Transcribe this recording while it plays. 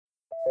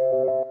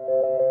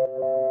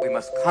We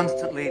must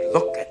constantly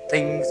look at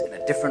things in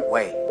a different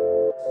way.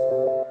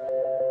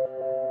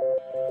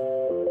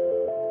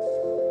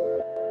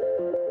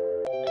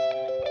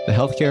 The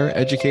Healthcare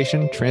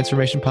Education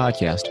Transformation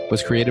Podcast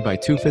was created by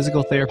two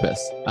physical therapists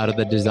out of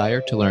the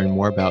desire to learn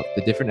more about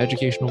the different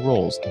educational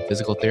roles in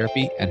physical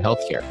therapy and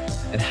healthcare,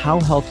 and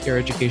how healthcare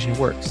education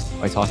works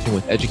by talking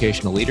with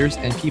educational leaders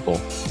and people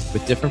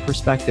with different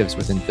perspectives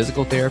within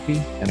physical therapy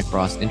and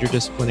across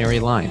interdisciplinary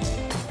lines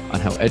on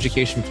how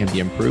education can be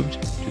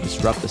improved to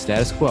disrupt the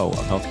status quo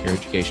of healthcare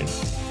education.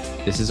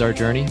 This is our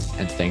journey,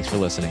 and thanks for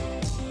listening.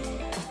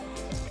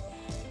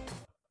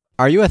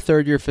 Are you a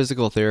third-year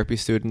physical therapy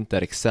student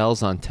that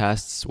excels on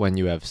tests when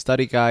you have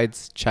study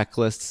guides,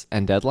 checklists,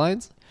 and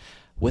deadlines?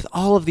 With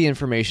all of the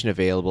information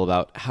available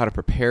about how to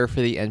prepare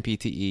for the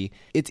NPTE,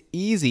 it's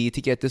easy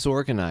to get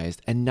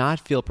disorganized and not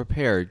feel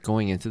prepared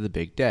going into the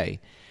big day.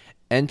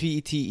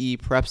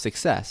 NPTE Prep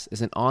Success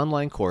is an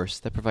online course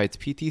that provides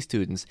PT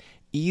students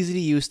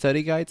easy-to-use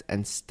study guides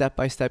and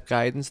step-by-step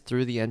guidance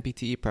through the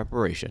NPTE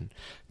preparation.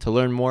 To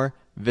learn more,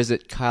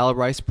 visit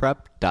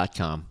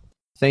kylericeprep.com.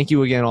 Thank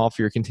you again all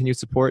for your continued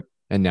support,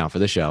 and now for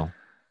the show.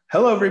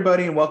 Hello,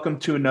 everybody, and welcome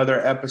to another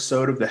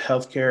episode of the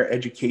Healthcare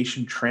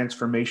Education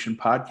Transformation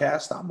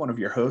Podcast. I'm one of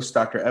your hosts,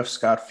 Dr. F.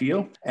 Scott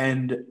Field,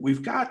 and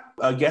we've got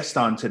a guest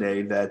on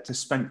today that has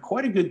spent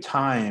quite a good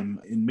time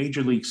in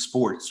Major League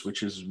Sports,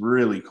 which is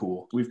really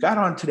cool. We've got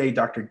on today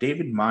Dr.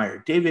 David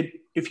Meyers. David,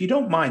 if you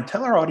don't mind,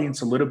 tell our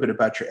audience a little bit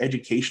about your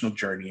educational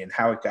journey and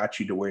how it got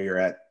you to where you're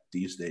at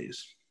these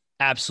days.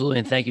 Absolutely,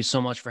 and thank you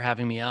so much for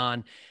having me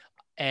on.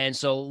 And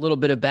so a little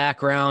bit of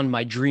background,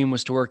 my dream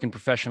was to work in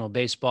professional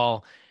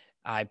baseball.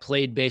 I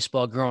played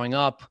baseball growing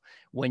up.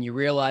 When you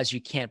realize you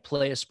can't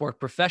play a sport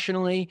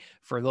professionally,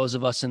 for those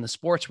of us in the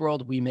sports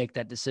world, we make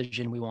that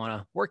decision. We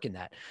want to work in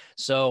that.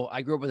 So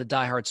I grew up with a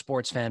diehard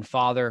sports fan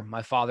father.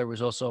 My father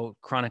was also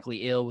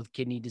chronically ill with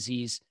kidney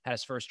disease, had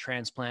his first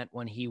transplant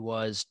when he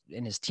was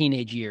in his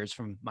teenage years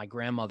from my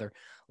grandmother,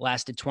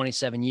 lasted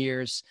 27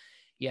 years.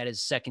 He had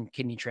his second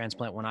kidney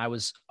transplant when I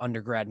was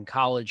undergrad in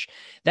college.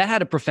 That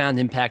had a profound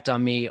impact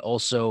on me.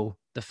 Also,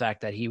 the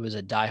fact that he was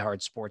a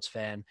diehard sports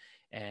fan,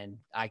 and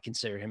I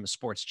considered him a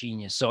sports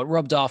genius. So it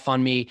rubbed off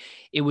on me.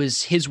 It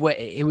was his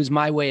way. It was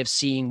my way of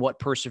seeing what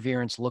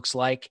perseverance looks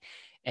like.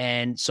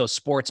 And so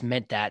sports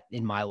meant that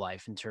in my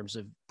life in terms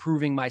of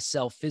proving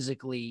myself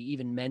physically,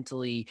 even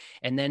mentally.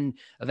 And then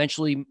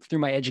eventually through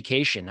my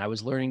education, I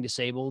was learning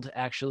disabled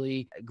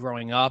actually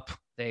growing up.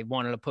 They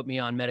wanted to put me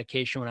on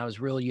medication when I was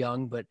real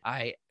young, but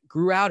I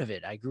grew out of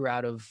it. I grew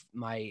out of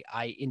my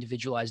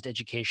individualized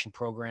education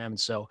program. And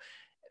so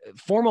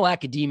formal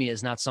academia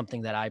is not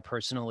something that I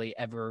personally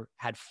ever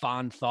had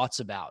fond thoughts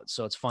about.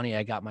 So it's funny,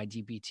 I got my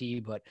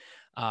DPT, but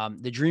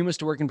the dream was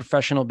to work in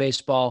professional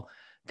baseball.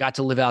 Got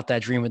to live out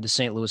that dream with the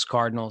St. Louis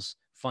Cardinals.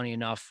 Funny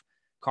enough,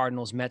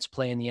 Cardinals Mets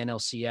play in the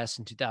NLCS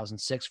in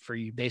 2006 for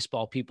you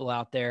baseball people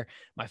out there.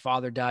 My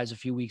father dies a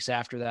few weeks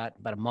after that,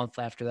 about a month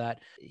after that.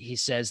 He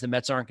says the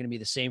Mets aren't going to be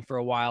the same for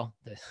a while,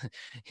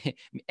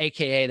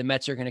 AKA the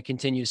Mets are going to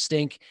continue to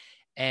stink.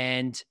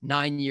 And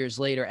 9 years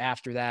later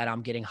after that,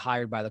 I'm getting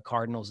hired by the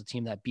Cardinals, the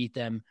team that beat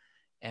them.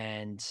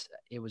 And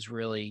it was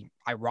really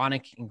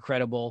ironic,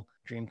 incredible,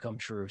 dream come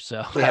true.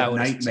 So I have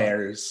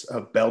nightmares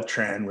of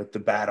Beltran with the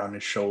bat on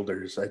his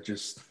shoulders. You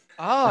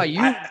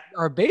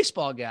are a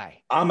baseball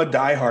guy. I'm a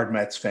diehard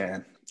Mets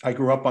fan. I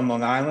grew up on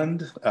Long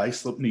Island,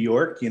 Islip, New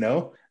York,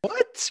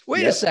 What?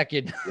 Wait a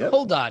second. Yep.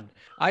 Hold on.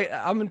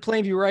 I'm in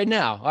Plainview right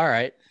now. All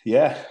right.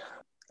 Yeah.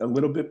 A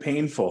little bit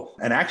painful.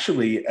 And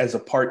actually, as a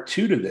part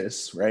two to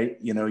this, right?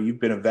 You've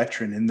been a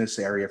veteran in this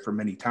area for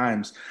many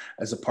times.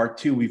 As a part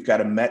two, we've got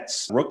a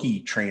Mets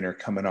rookie trainer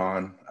coming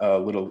on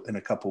in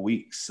a couple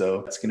weeks.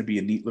 So it's going to be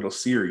a neat little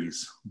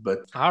series.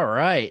 But all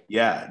right.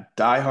 Yeah,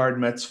 diehard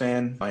Mets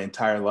fan my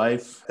entire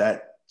life.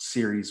 That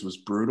series was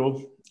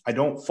brutal. I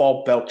don't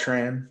fault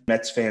Beltran.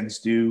 Mets fans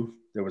do.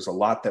 There was a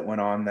lot that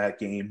went on that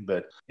game,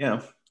 but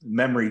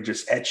memory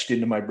just etched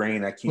into my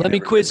brain. I can't. Let me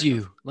quiz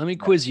you.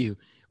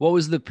 What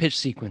was the pitch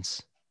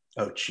sequence?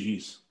 Oh,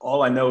 geez.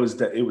 All I know is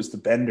that it was the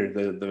bender,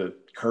 the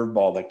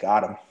curveball that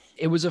got him.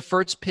 It was a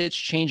first pitch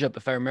changeup,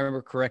 if I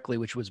remember correctly,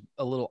 which was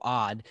a little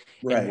odd.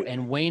 Right.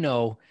 And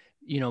Waino,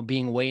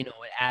 being Waino,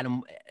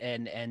 Adam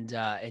and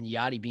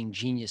Yachty being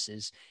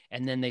geniuses.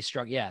 And then they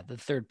struck, the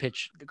third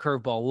pitch, the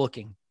curveball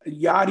looking.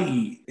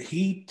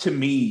 Yachty, to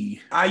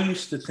me, I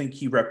used to think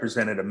he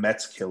represented a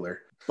Mets killer,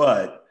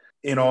 but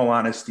in all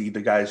honesty, the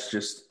guy's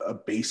just a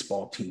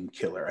baseball team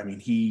killer. I mean,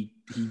 he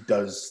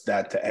does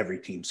that to every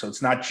team. So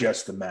it's not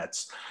just the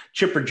Mets.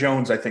 Chipper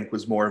Jones, I think,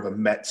 was more of a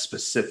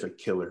Mets-specific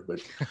killer. But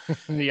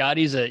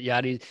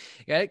Yachty.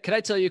 Could I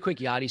tell you a quick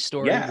Yachty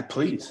story? Yeah,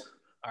 please.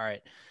 All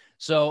right.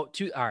 So,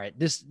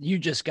 this, you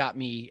just got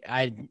me.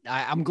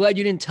 I'm glad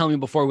you didn't tell me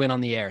before we went on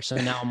the air. So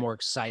now I'm more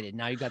excited.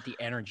 Now you got the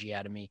energy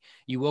out of me.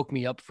 You woke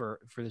me up for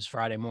this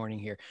Friday morning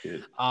here.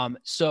 Good.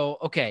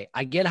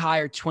 I get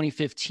hired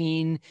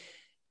 2015.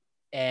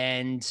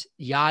 And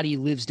Yachty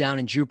lives down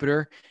in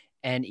Jupiter,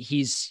 And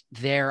he's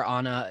there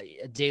on a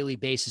daily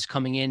basis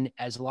coming in.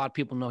 As a lot of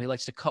people know, he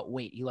likes to cut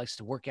weight. He likes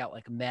to work out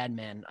like a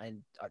madman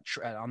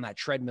on that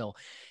treadmill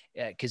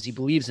because he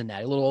believes in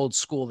that. A little old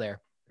school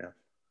there. Yeah.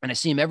 And I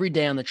see him every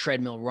day on the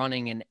treadmill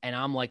running. And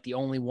I'm like the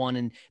only one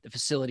in the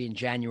facility in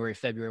January,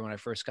 February, when I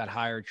first got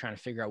hired, trying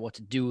to figure out what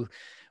to do,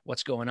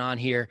 what's going on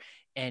here.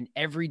 And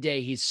every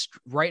day he's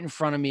right in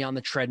front of me on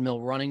the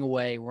treadmill, running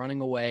away.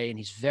 And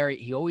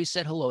he always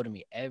said hello to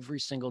me every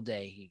single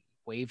day. He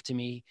waved to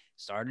me,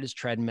 started his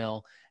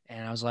treadmill.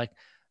 And I was like,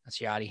 that's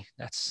Yachty.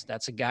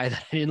 That's a guy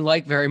that I didn't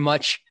like very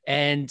much.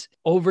 And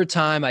over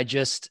time, I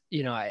just,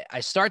 I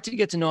start to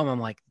get to know him. I'm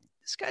like,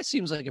 this guy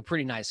seems like a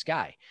pretty nice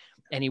guy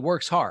and he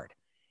works hard.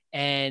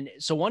 And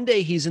so one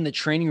day he's in the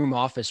training room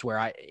office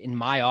in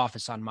my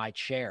office on my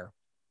chair.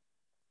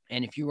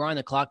 And if you wind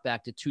the clock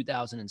back to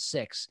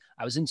 2006,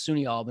 I was in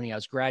SUNY Albany. I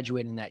was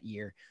graduating that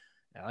year.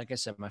 Like I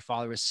said, my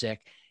father was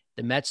sick.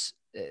 The Mets,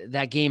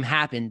 that game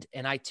happened,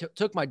 and I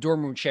took my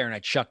dorm room chair and I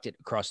chucked it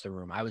across the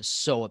room. I was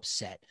so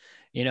upset,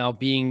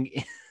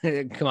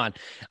 come on.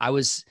 I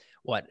was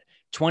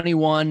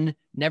 21,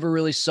 never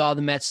really saw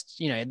the Mets,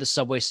 had the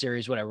Subway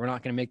Series, whatever. We're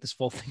not going to make this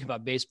full thing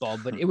about baseball,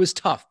 but it was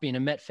tough being a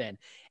Met fan.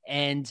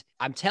 And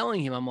I'm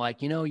telling him, I'm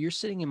like, you're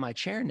sitting in my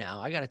chair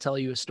now. I got to tell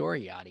you a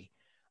story, Yachty.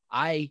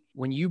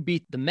 When you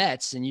beat the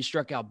Mets and you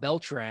struck out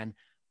Beltran,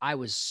 I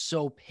was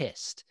so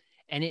pissed.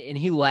 And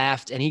he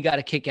laughed and he got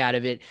a kick out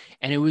of it.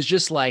 And it was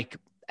just one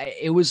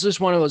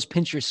of those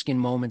pinch your skin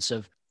moments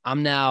of,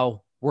 I'm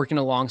now working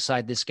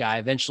alongside this guy.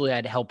 Eventually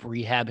I'd help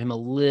rehab him a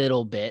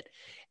little bit.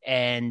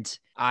 And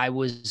I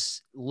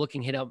was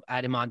looking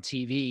at him on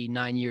TV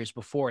 9 years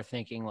before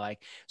thinking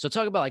so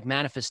talk about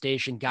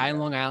manifestation. Guy in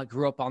Long Island,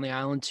 grew up on the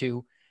island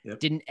too. Yep.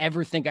 Didn't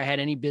ever think I had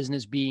any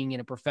business being in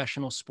a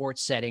professional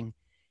sports setting.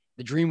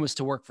 The dream was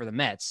to work for the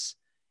Mets,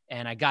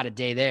 and I got a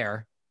day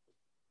there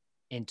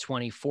in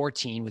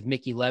 2014 with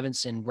Mickey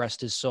Levinson,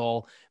 rest his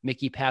soul.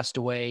 Mickey passed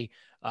away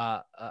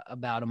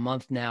about a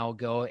month now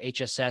ago.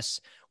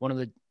 HSS, one of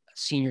the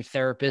senior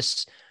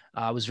therapists,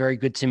 was very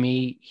good to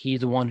me.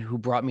 He's the one who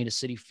brought me to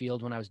Citi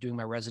Field when I was doing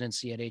my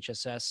residency at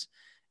HSS,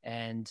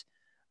 and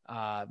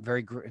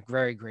very,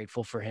 very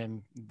grateful for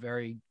him.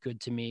 Very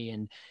good to me,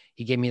 and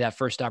he gave me that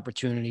first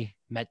opportunity.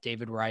 Met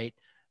David Wright,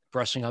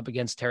 brushing up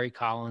against Terry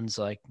Collins,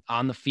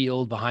 on the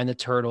field behind the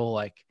turtle,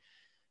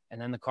 and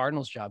then the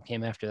Cardinals job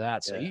came after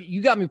that. So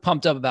you got me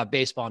pumped up about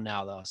baseball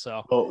now though.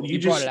 So you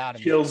brought just it out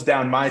of chills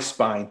down my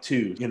spine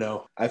too.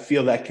 I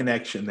feel that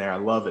connection there. I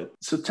love it.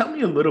 So tell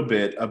me a little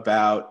bit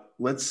about,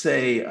 let's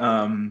say,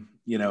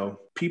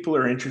 people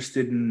are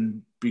interested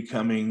in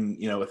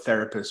becoming, a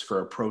therapist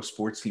for a pro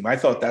sports team. I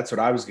thought that's what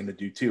I was going to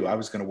do too. I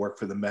was going to work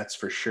for the Mets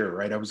for sure.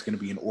 Right. I was going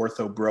to be an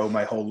ortho bro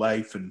my whole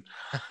life and,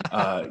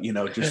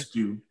 just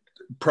do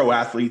pro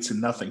athletes and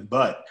nothing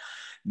but.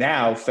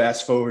 Now,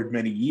 fast forward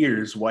many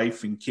years,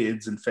 wife and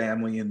kids and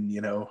family and,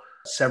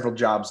 several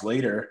jobs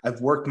later,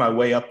 I've worked my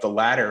way up the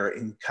ladder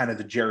in kind of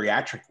the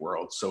geriatric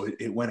world. So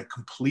it went a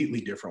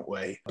completely different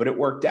way, but it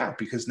worked out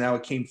because now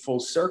it came full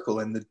circle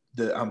and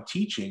I'm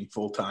teaching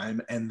full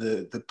time and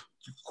the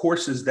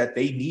courses that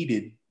they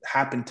needed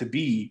happened to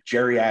be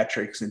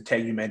geriatrics and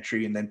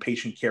tegumentry and then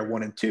patient care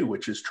 1 and 2,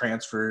 which is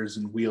transfers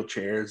and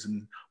wheelchairs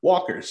and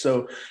walkers.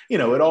 So, it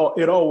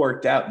all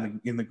worked out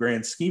in the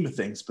grand scheme of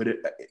things. But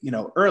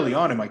early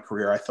on in my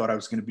career, I thought I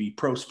was going to be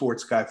pro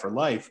sports guy for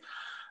life.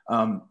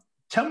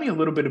 Tell me a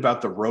little bit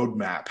about the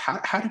roadmap.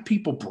 How do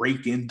people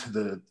break into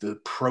the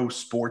pro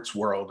sports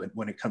world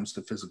when it comes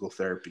to physical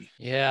therapy?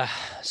 Yeah.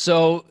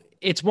 So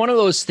it's one of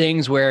those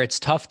things where it's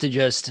tough to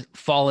just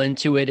fall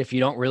into it if you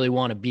don't really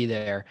want to be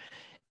there.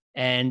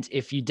 And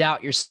if you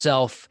doubt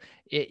yourself,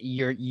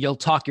 you'll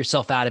talk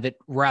yourself out of it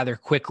rather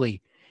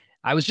quickly.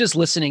 I was just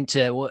listening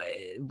to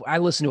a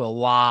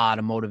lot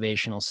of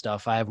motivational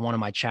stuff. I have one of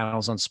my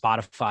channels on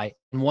Spotify,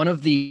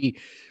 and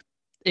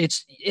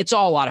it's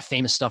all a lot of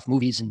famous stuff,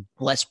 movies and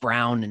Les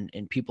Brown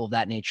and people of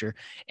that nature.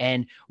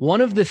 And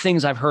one of the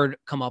things I've heard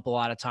come up a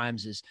lot of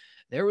times is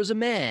there was a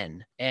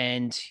man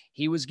and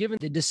he was given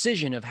the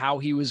decision of how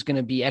he was going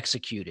to be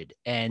executed.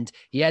 And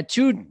he had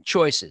two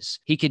choices.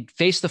 He could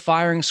face the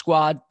firing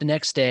squad the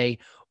next day,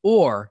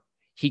 or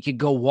he could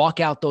go walk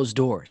out those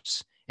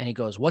doors. And he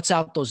goes, "What's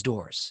out those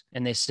doors?"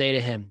 And they say to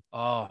him,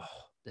 "Oh,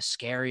 the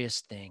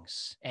scariest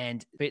things."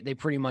 And they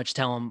pretty much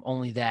tell him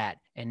only that.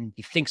 And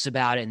he thinks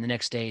about it. And the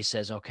next day he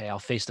says, "Okay, I'll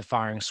face the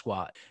firing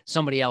squad."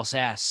 Somebody else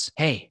asks,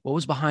 "Hey, what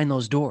was behind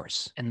those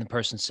doors?" And the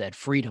person said,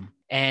 "Freedom."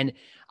 And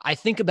I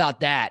think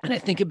about that. And I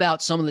think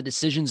about some of the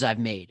decisions I've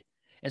made.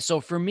 And so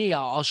for me,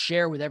 I'll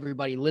share with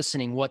everybody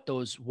listening what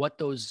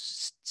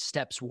those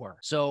steps were.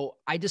 So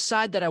I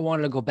decided that I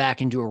wanted to go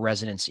back and do a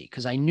residency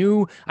because I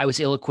knew I was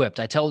ill-equipped.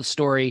 I tell the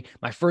story,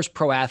 my first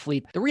pro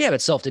athlete, the rehab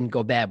itself didn't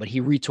go bad, but he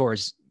retore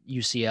his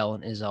UCL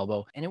in his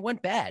elbow and it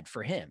went bad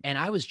for him. And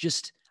I was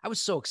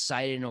so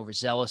excited and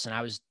overzealous and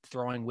I was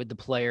throwing with the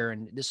player.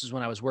 And this is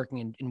when I was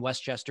working in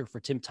Westchester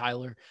for Tim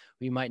Tyler,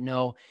 who you might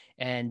know.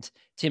 And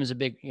Tim's a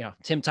big,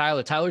 Tim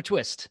Tyler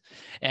Twist.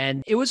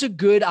 And it was a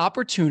good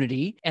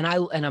opportunity. And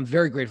I'm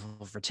very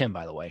grateful for Tim,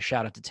 by the way.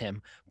 Shout out to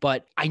Tim.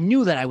 But I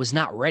knew that I was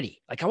not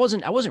ready. Like I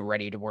wasn't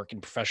ready to work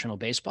in professional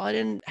baseball. I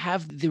didn't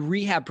have the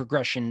rehab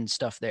progression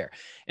stuff there.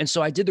 And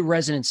so I did the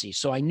residency.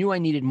 So I knew I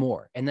needed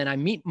more. And then I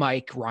meet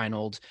Mike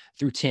Reinold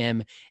through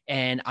Tim,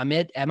 and I'm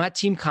at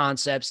Team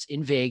Concepts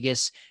in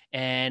Vegas.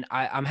 And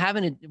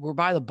we're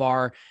by the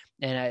bar,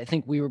 and I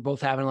think we were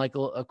both having like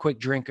a quick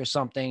drink or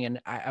something.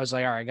 And I was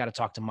like, all right, I got to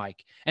talk to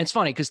Mike. And it's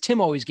funny because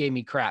Tim always gave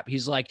me crap.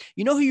 He's like,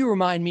 you know who you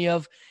remind me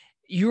of?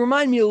 You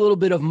remind me a little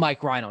bit of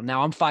Mike Reinold.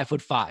 Now I'm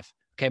 5'5".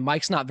 Okay.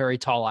 Mike's not very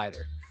tall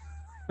either.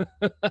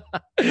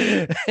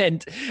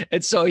 and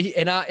so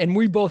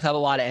we both have a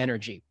lot of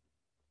energy.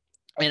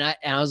 And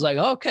I was like,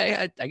 oh,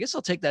 okay, I guess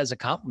I'll take that as a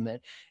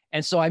compliment.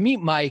 And so I meet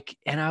Mike,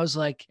 and I was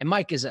like, and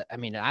Mike is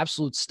an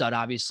absolute stud,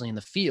 obviously, in the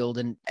field.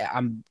 And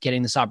I'm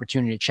getting this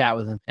opportunity to chat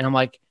with him. And I'm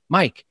like,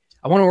 Mike,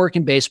 I want to work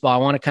in baseball. I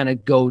want to kind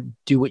of go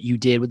do what you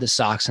did with the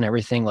Sox and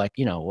everything. Like,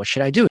 what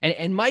should I do?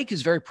 And Mike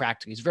is very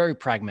practical. He's very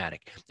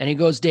pragmatic. And he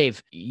goes,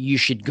 Dave, you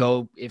should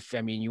go.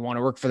 You want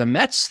to work for the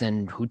Mets,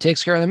 then who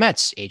takes care of the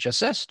Mets?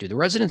 HSS, do the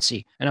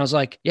residency. And I was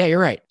like, yeah, you're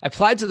right. I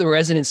applied to the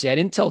residency. I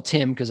didn't tell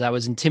Tim because I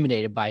was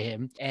intimidated by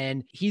him.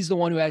 And he's the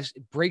one who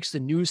actually breaks the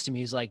news to me.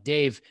 He's like,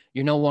 Dave,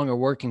 you're no longer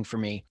working for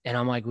me. And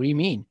I'm like, what do you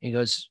mean? He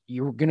goes,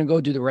 you're going to go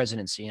do the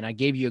residency. And I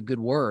gave you a good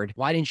word.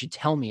 Why didn't you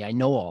tell me? I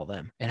know all of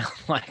them. And I'm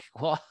like,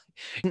 well,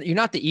 you're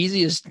not the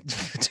easiest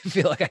to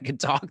feel like I could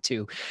talk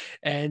to.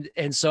 And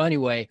so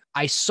anyway,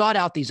 I sought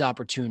out these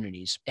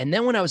opportunities. And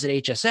then when I was at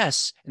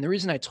HSS, and the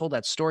reason I told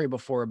that story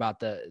before about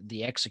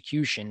the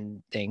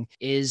execution thing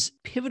is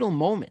pivotal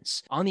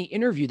moments. On the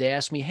interview, they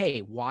asked me,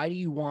 hey, why do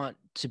you want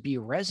to be a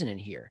resident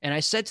here? And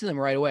I said to them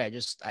right away,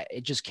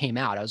 it just came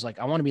out. I was like,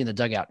 I want to be in the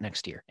dugout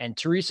next year. And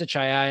Teresa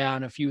Chaya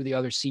and a few of the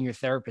other senior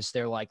therapists,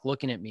 they're like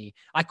looking at me.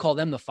 I call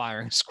them the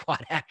firing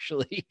squad,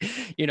 actually,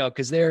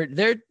 because they're,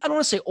 I don't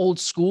want to say old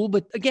school,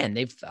 but again,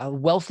 they've a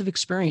wealth of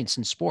experience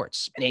in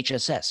sports and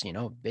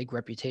HSS, big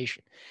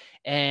reputation.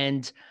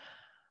 And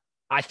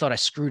I thought I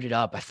screwed it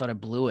up. I thought I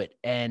blew it.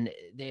 And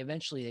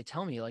they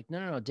tell me like,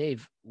 no,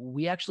 Dave,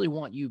 we actually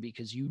want you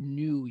because you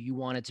knew you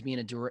wanted to be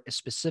in a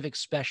specific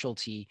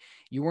specialty.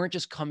 You weren't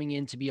just coming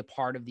in to be a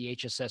part of the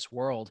HSS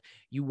world.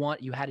 You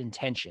had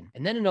intention.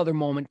 And then another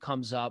moment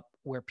comes up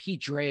where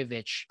Pete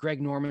Dreyevich,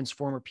 Greg Norman's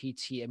former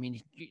PT.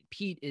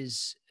 Pete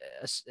is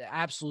an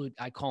absolute,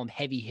 I call him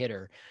heavy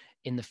hitter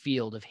in the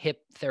field of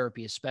hip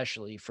therapy,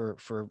 especially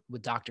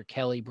with Dr.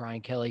 Kelly,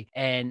 Brian Kelly.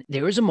 And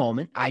there was a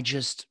moment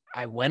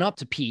I went up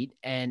to Pete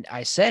and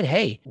I said,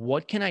 hey,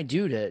 what can I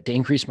do to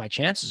increase my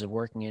chances of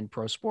working in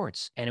pro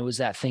sports? And it was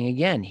that thing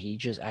again.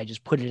 I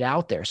just put it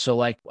out there. So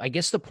like, I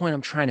guess the point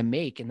I'm trying to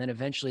make, and then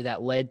eventually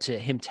that led to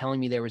him telling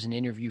me there was an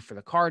interview for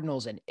the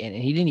Cardinals, and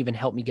he didn't even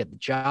help me get the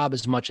job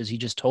as much as he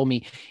just told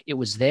me it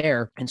was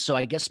there. And so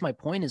I guess my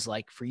point is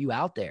like, for you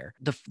out there,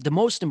 the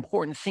most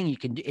important thing you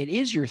can do, it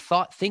is your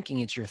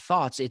thinking. It's your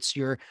thoughts.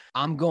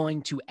 I'm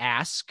going to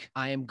ask,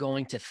 I am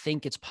going to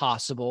think it's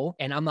possible,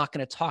 and I'm not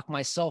going to talk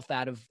myself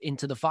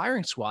into the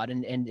firing squad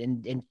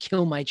and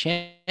kill my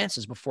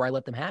chances before I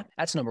let them happen.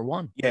 That's number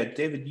one. Yeah,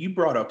 David, you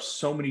brought up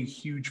so many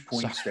huge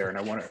points there, and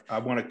I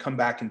want to come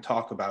back and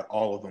talk about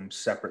all of them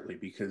separately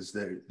because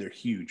they're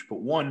huge.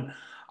 But one,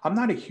 I'm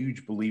not a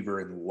huge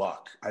believer in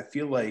luck. I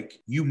feel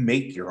like you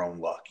make your own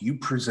luck. You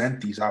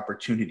present these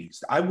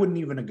opportunities. I wouldn't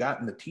even have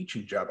gotten the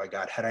teaching job I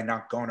got had I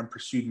not gone and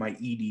pursued my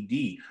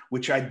EDD,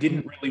 which I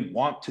didn't really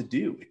want to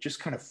do. It just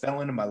kind of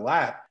fell into my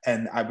lap.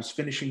 And I was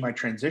finishing my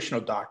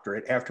transitional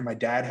doctorate after my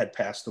dad had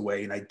passed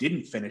away, and I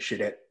didn't finish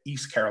it at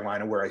East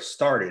Carolina, where I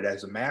started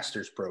as a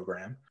master's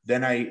program.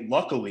 Then I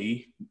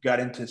luckily got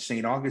into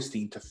St.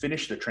 Augustine to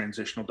finish the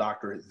transitional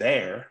doctorate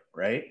there,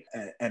 right?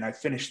 And I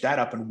finished that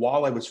up. And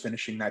while I was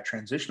finishing that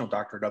transitional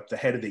doctorate up, the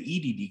head of the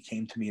EDD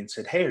came to me and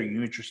said, hey, are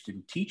you interested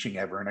in teaching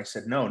ever? And I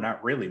said, no,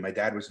 not really. My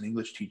dad was an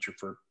English teacher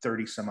for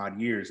 30 some odd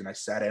years, and I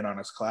sat in on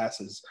his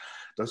classes.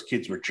 Those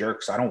kids were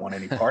jerks. I don't want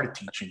any part of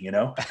teaching,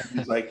 And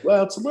he's like,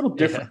 well, it's a little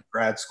different in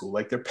grad school.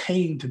 Like, they're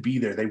paying to be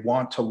there. They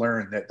want to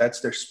learn. That's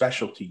their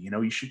specialty.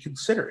 You should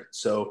consider it.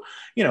 So,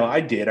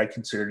 I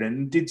considered it,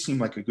 and it did seem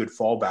like a good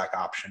fallback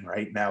option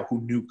right now.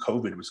 Who knew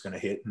COVID was going to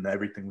hit and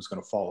everything was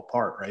going to fall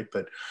apart, right?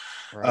 But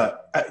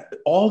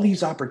all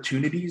these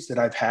opportunities that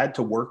I've had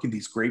to work in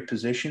these great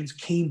positions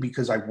came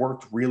because I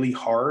worked really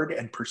hard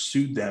and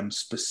pursued them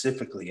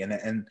specifically.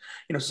 And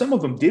some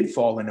of them did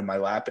fall into my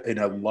lap in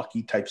a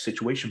lucky type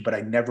situation, but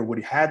I never would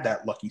have had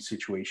that lucky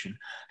situation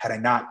had I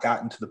not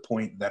gotten to the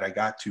point that I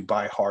got to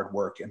by hard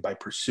work and by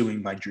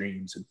pursuing my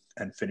dreams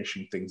and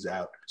finishing things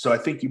out. So I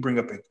think you bring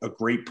up a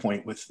great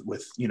point with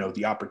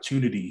the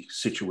opportunity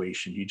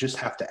situation. You just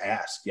have to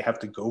ask. You have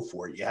to go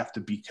for it. You have to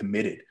be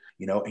committed,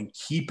 and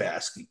keep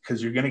asking,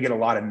 because you're going to get a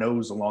lot of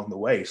no's along the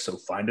way. So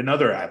find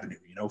another avenue,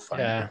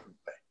 find a different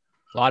way.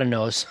 A lot of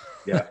no's.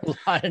 Yeah. A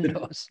lot of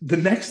no's. The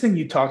next thing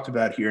you talked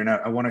about here, and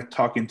I want to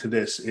talk into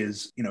this,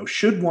 is,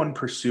 should one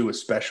pursue a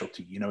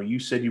specialty? You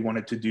said you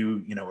wanted to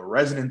do, a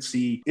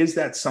residency. Is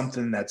that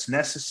something that's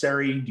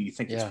necessary? Do you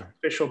think it's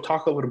beneficial?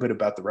 Talk a little bit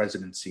about the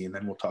residency, and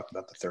then we'll talk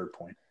about the third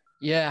point.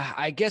 Yeah,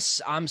 I guess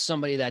I'm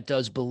somebody that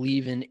does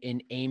believe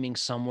in aiming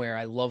somewhere.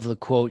 I love the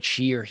quote,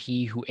 "She or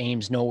he who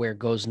aims nowhere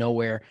goes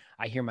nowhere."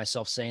 I hear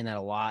myself saying that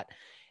a lot.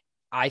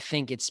 I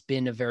think it's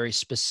been a very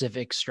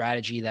specific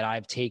strategy that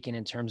I've taken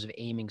in terms of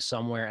aiming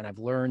somewhere. And I've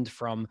learned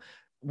from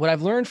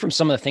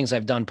some of the things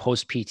I've done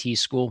post PT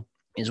school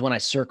is when I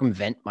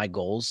circumvent my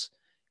goals,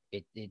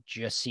 it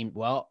just seemed,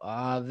 well,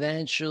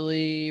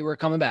 eventually we're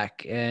coming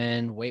back,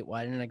 and wait,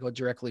 why didn't I go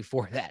directly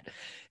for that?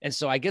 And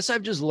so I guess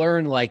I've just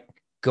learned, like,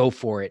 go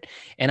for it.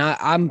 And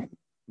I'm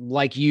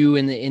like you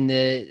in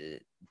the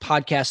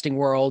podcasting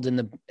world,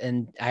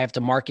 and I have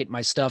to market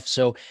my stuff.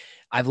 So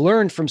I've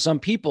learned from some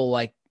people,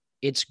 like,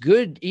 it's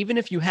good, even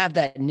if you have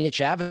that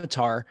niche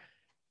avatar,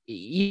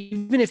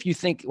 even if you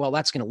think, well,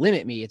 that's going to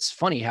limit me. It's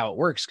funny how it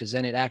works, because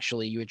then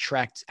you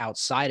attract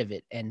outside of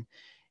it. And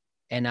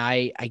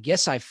I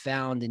guess I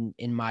found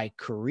in my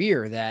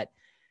career that,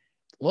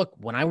 look,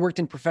 when I worked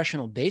in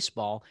professional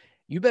baseball,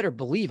 you better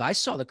believe I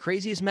saw the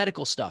craziest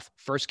medical stuff.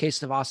 First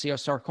case of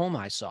osteosarcoma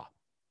I saw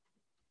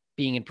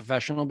being in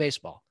professional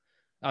baseball.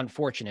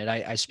 Unfortunate.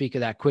 I speak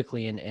of that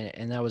quickly,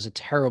 and that was a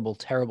terrible,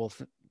 terrible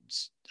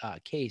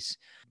case.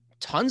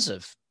 Tons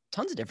of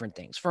different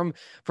things, from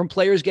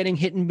players getting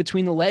hit in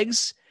between the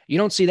legs. You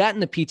don't see that in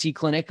the PT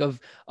clinic of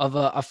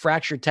a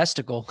fractured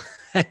testicle.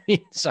 I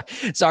mean,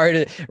 sorry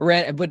to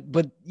rant,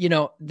 but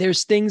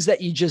there's things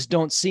that you just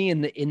don't see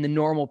in the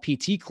normal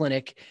PT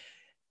clinic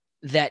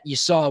that you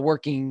saw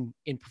working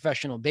in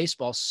professional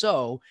baseball.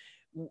 So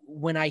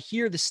when I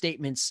hear the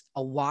statements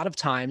a lot of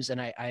times,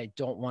 and I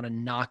don't want to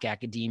knock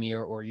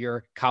academia or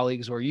your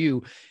colleagues or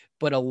you,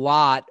 but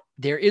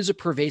there is a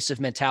pervasive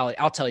mentality.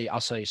 I'll tell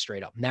you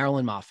straight up.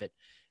 Marilyn Moffitt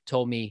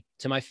told me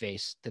to my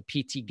face, the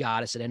PT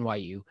goddess at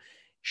NYU.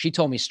 She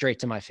told me straight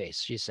to my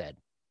face. She said,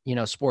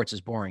 sports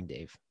is boring,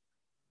 Dave.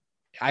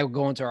 I would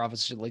go into her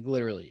office, like,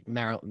 literally,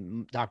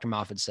 Dr.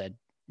 Moffitt said,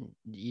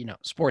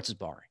 sports is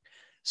boring.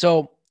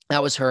 So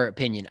that was her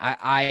opinion.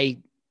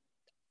 I'm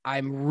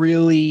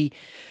really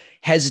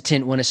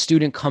hesitant when a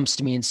student comes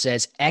to me and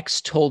says, X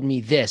told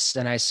me this.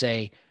 And I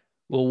say,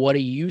 well, what do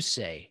you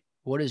say?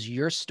 What is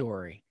your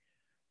story?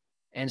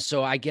 And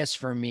so I guess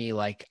for me,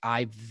 like,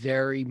 I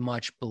very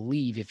much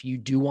believe if you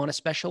do want to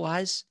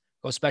specialize,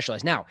 go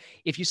specialize. Now,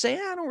 if you say,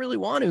 I don't really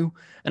want to,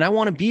 and I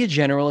want to be a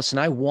generalist, and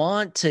I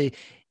want to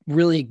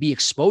really be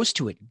exposed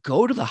to it,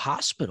 go to the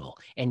hospital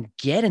and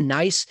get a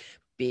nice,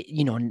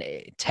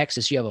 in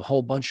Texas, you have a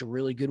whole bunch of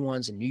really good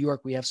ones. In New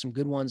York, we have some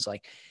good ones.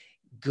 Like,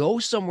 go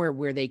somewhere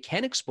where they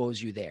can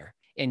expose you there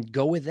and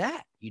go with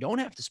that. You don't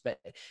have to spend.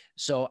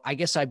 So I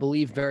guess I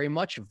believe very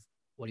much of,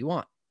 what do you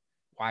want?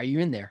 Why are you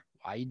in there?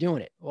 Why are you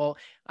doing it? Well,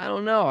 I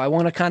don't know. I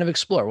want to kind of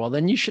explore. Well,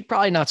 then you should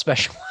probably not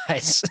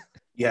specialize.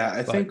 Yeah,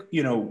 I think,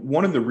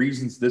 one of the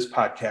reasons this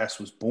podcast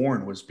was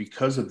born was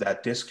because of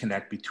that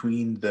disconnect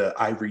between the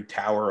ivory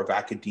tower of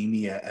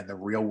academia and the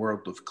real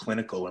world of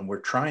clinical. And we're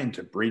trying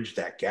to bridge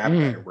that gap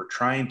better. We're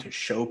trying to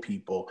show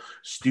people,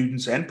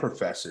 students and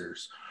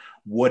professors,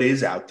 what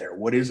is out there,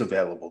 what is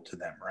available to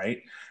them,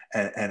 right?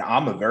 And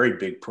I'm a very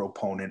big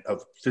proponent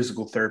of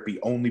physical therapy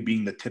only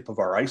being the tip of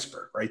our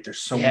iceberg, right?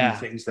 There's so many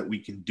things that we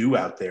can do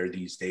out there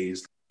these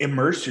days.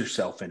 Immerse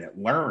yourself in it,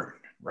 learn,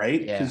 right?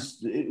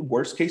 Because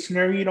worst case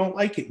scenario, you don't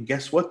like it. And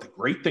guess what? The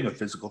great thing of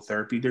physical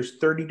therapy, there's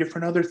 30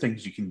 different other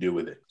things you can do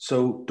with it.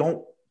 So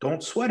don't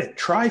sweat it.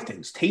 Try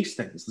things, taste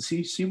things,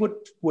 see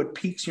what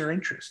piques your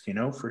interest,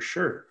 for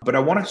sure. But I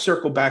want to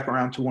circle back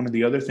around to one of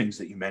the other things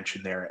that you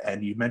mentioned there.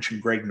 And you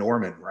mentioned Greg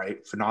Norman,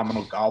 right?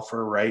 Phenomenal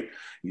golfer, right?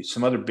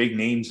 Some other big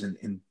names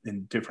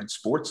in different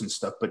sports and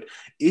stuff. But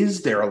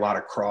is there a lot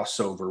of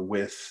crossover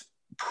with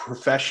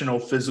professional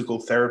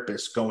physical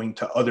therapists going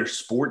to other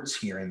sports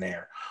here and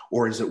there?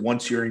 Or is it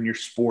once you're in your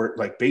sport,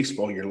 like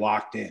baseball, you're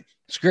locked in?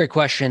 It's a great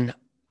question.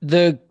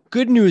 The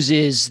good news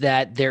is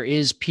that there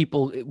is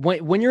people,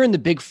 when you're in the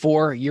Big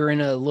Four, you're in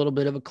a little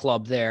bit of a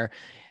club there.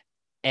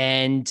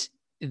 And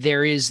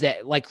there is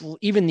that, like,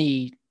 even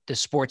the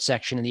sports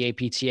section in the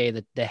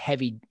APTA, the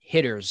heavy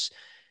hitters,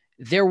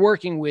 they're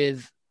working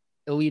with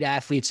elite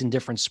athletes in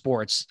different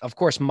sports. Of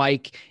course,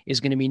 Mike is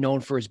going to be known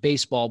for his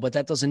baseball, but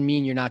that doesn't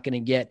mean you're not going to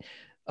get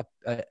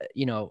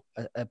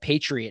a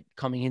Patriot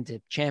coming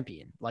into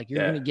champion. Like,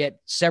 you're going to get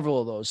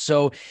several of those.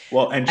 So,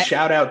 well, and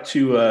shout out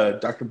to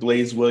Dr.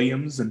 Blaze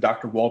Williams and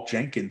Dr. Walt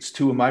Jenkins,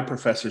 two of my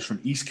professors from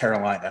East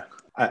Carolina.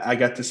 I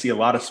got to see a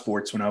lot of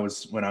sports when I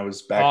was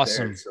back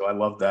there. So I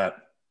love that.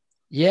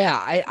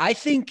 Yeah, I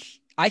think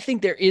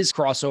there is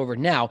crossover.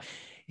 Now,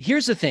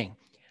 here's the thing.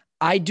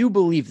 I do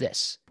believe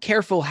this.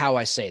 Careful how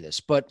I say this,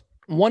 but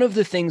one of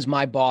the things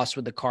my boss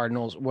with the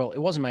Cardinals, well, it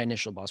wasn't my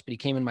initial boss, but he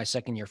came in my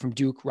second year from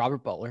Duke,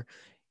 Robert Butler.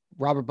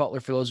 Robert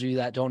Butler, for those of you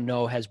that don't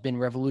know, has been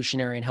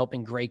revolutionary in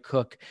helping Gray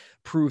Cook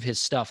prove his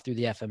stuff through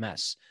the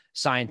FMS,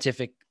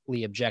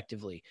 scientifically,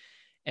 objectively,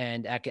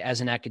 and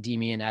as an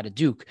academician out of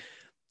Duke.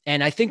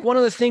 And I think one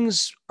of the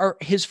things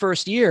his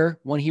first year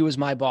when he was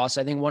my boss,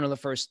 I think one of the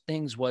first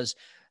things was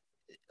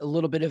a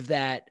little bit of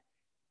that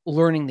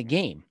learning the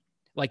game.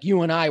 Like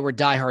you and I were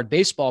diehard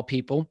baseball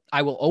people.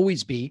 I will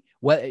always be.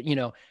 What, you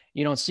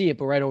don't see it,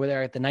 but right over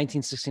there at the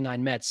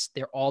 1969 Mets,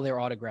 they're all their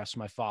autographs.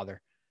 My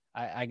father.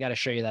 I got to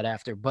show you that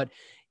after. But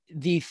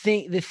the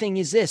thing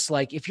is this: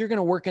 like, if you're going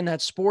to work in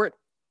that sport,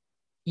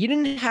 you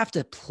didn't have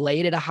to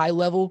play it at a high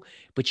level,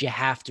 but you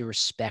have to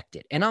respect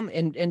it.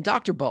 And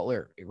Dr.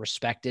 Butler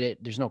respected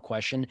it. There's no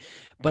question.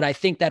 But I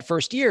think that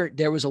first year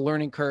there was a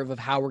learning curve of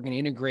how we're going to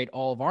integrate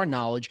all of our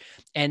knowledge.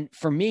 And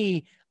for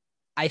me,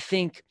 I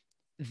think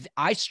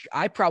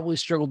I probably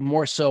struggled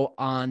more so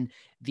on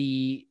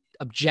the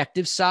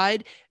objective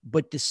side,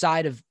 but the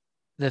side of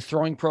the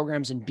throwing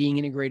programs and being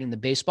integrated in the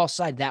baseball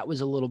side, that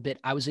was a little bit,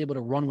 I was able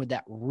to run with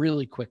that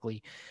really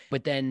quickly.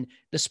 But then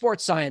the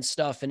sports science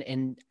stuff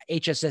and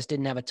HSS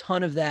didn't have a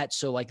ton of that.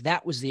 So like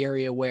that was the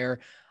area where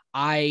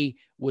I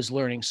was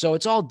learning. So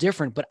it's all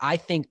different. But I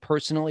think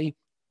personally,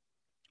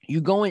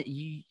 I'm going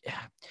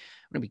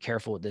to be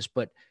careful with this,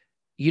 but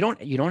you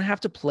don't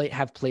have to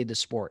have played the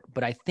sport,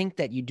 but I think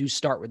that you do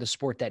start with a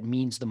sport that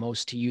means the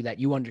most to you, that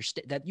you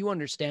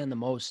understand the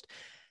most.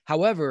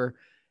 However,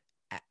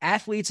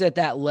 athletes at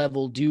that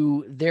level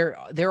there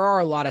are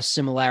a lot of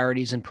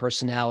similarities in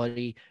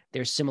personality.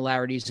 There's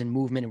similarities in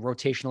movement and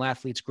rotational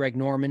athletes. Greg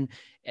Norman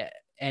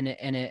and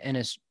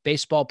a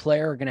baseball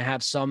player are going to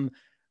have some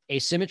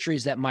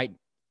asymmetries that might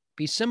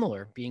be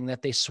similar, being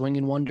that they swing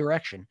in one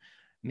direction.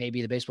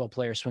 Maybe the baseball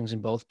player swings in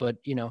both, but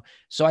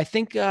so I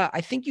think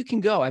you can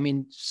go. I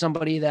mean,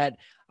 somebody that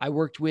I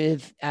worked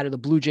with out of the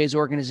Blue Jays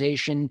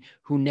organization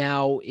who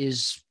now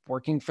is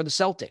working for the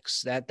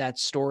Celtics, that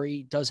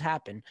story does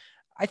happen.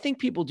 I think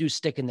people do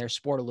stick in their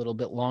sport a little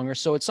bit longer.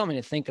 So it's something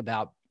to think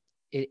about.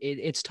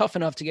 It's tough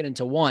enough to get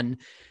into one,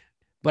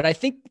 but I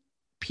think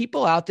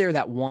people out there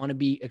that want to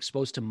be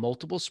exposed to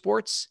multiple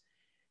sports,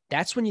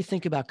 that's when you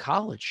think about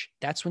college.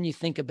 That's when you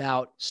think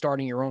about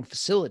starting your own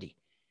facility.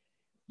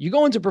 You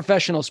go into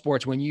professional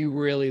sports when you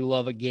really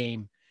love a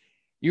game.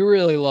 You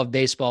really love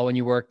baseball when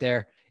you work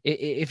there.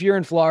 If you're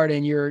in Florida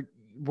and you're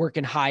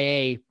working high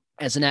A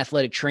as an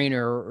athletic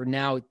trainer, or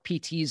now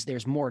PTs,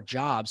 there's more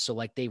jobs. So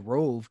like they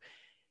rove.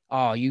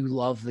 Oh, you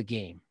love the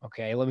game.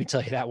 Okay. Let me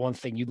tell you that one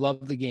thing. You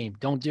love the game.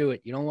 Don't do it.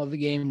 You don't love the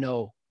game.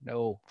 No,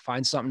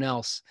 find something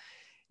else.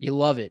 You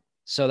love it.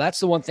 So that's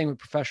the one thing with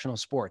professional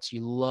sports.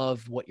 You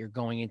love what you're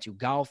going into.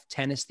 Golf,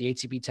 tennis, the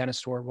ATP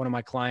tennis tour. One of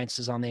my clients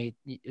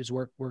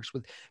works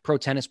with pro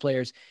tennis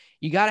players.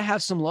 You got to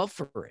have some love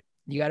for it.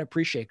 You got to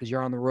appreciate it because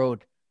you're on the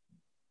road.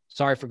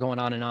 Sorry for going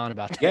on and on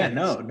about that. Yeah,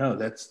 no,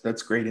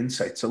 that's great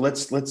insight. So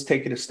let's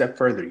take it a step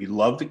further. You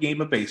love the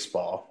game of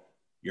baseball.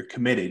 You're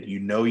committed. You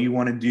know you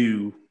want to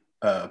do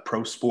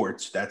pro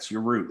sports. That's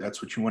your route.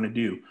 That's what you want to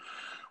do.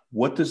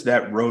 What does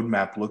that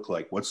roadmap look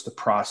like? What's the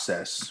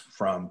process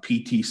from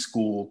PT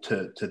school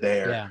to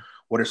there? Yeah.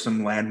 What are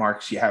some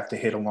landmarks you have to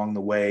hit along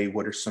the way?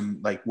 What are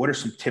some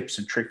tips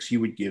and tricks you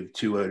would give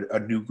to a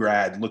new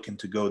grad looking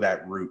to go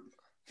that route?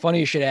 Funny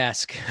you should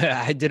ask.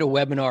 I did a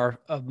webinar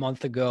a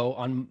month ago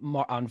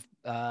on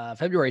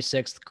February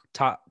 6th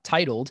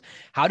titled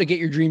 "How to Get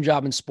Your Dream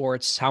Job in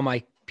Sports: How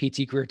My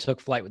PT Career Took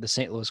Flight with the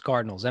St. Louis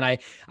Cardinals." And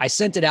I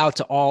sent it out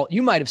to all.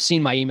 You might have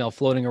seen my email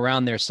floating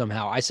around there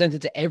somehow. I sent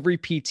it to every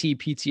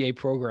PTA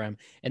program,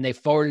 and they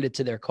forwarded it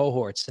to their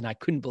cohorts. And I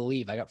couldn't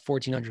believe I got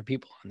 1,400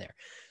 people on there.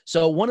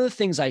 So one of the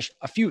things a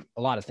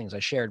lot of things I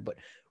shared, but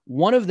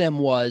one of them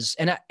was,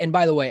 and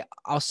by the way,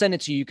 I'll send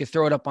it to you. You can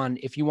throw it up on,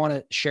 if you want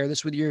to share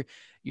this with your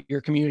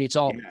community. It's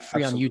all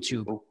free on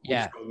YouTube. We'll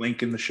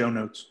link in the show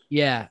notes.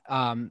 Yeah.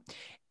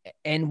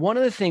 And one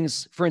of the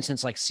things, for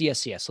instance, like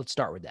CSCS, let's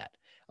start with that.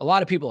 A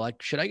lot of people are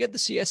like, should I get the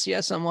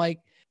CSCS? I'm like,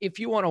 if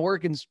you want to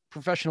work in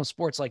professional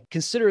sports, like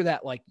consider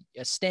that like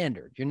a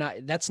standard.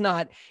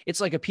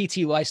 It's like a PT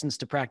license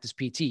to practice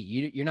PT.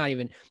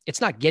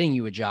 It's not getting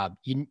you a job.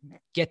 You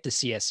get the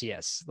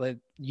CSCS. Like,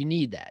 you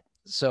need that.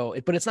 So,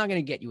 but it's not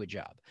going to get you a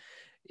job.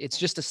 It's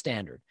just a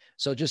standard.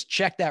 So just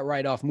check that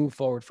right off, move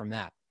forward from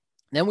that.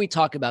 Then we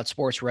talk about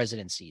sports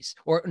residencies,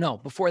 or no,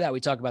 before that, we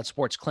talk about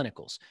sports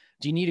clinicals.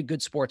 Do you need a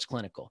good sports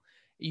clinical?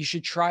 You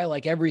should try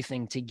like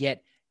everything to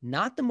get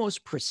not the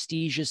most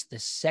prestigious, the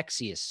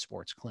sexiest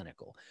sports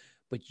clinical,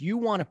 but you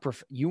want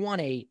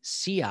a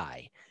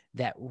CI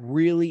that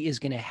really is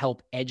going to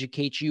help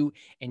educate you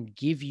and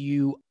give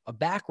you a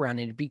background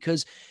in it,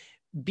 because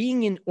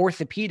being in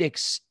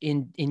orthopedics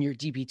in your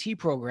DPT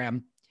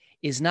program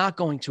is not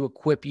going to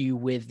equip you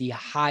with the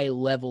high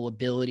level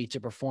ability to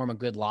perform a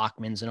good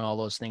Lockman's and all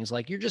those things.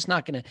 Like, you're just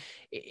not going to,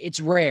 it's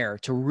rare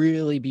to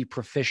really be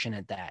proficient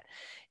at that.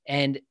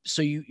 And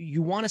so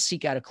you want to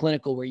seek out a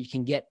clinical where you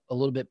can get a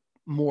little bit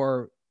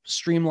more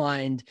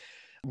streamlined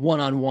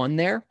one-on-one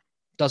there.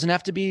 Doesn't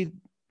have to be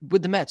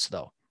with the Mets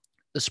though.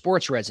 The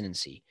sports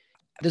residency.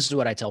 This is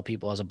what I tell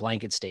people as a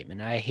blanket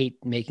statement. I hate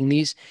making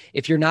these.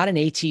 If you're not an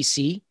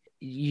ATC,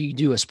 you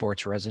do a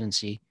sports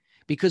residency,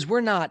 because we're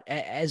not,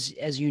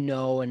 as you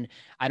know, and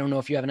I don't know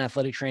if you have an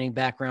athletic training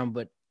background,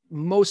 but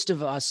most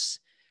of us,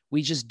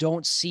 We just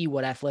don't see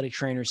what athletic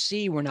trainers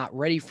see. We're not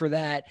ready for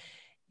that.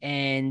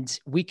 And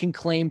we can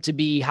claim to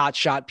be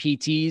hotshot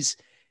PTs.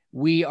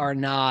 We're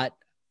not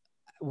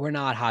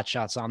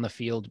hotshots on the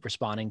field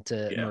responding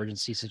to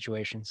emergency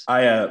situations.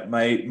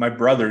 My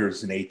brother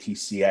is an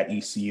ATC at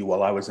ECU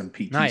while I was in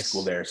PT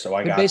school there. So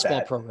I Good got baseball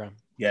that program.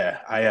 Yeah.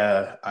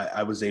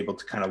 I was able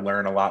to kind of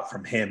learn a lot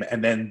from him.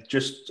 And then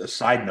just a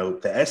side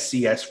note, the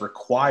SCS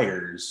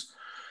requires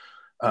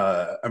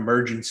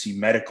emergency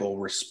medical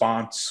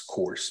response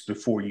course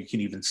before you can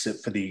even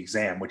sit for the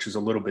exam, which is a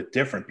little bit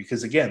different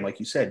because, again, like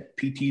you said,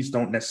 PTs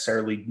don't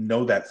necessarily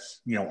know that,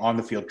 on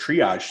the field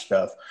triage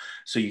stuff.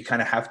 So you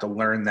kind of have to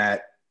learn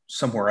that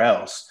somewhere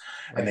else.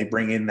 Right. And they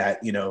bring in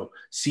that,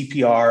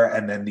 CPR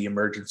and then the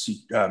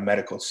emergency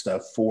medical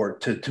stuff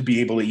to be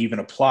able to even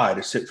apply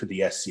to sit for the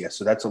SCS.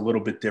 So that's a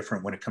little bit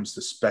different when it comes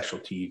to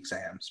specialty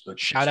exams. But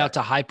shout out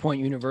to High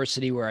Point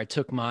University where I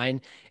took mine,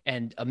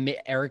 and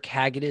Eric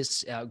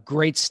Hagedis,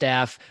 great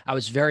staff. I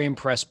was very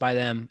impressed by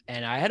them,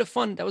 and I had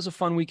that was a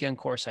fun weekend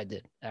course I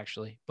did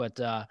actually. But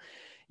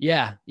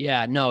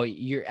no,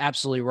 you're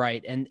absolutely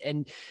right.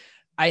 And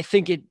I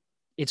think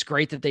it's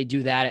great that they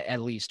do that,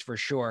 at least, for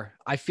sure.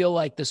 I feel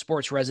like the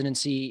sports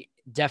residency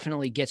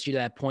definitely gets you to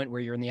that point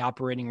where you're in the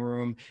operating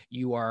room.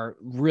 You are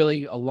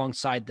really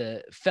alongside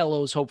the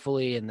fellows,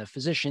 hopefully, and the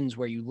physicians,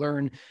 where you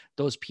learn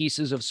those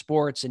pieces of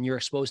sports and you're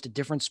exposed to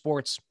different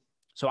sports.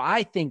 So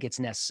I think it's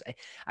necessary.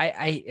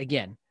 I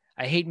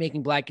hate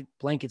making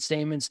blanket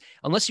statements.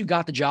 Unless you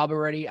got the job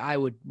already, I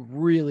would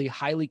really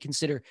highly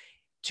consider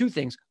two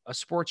things: a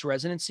sports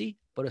residency,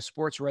 but a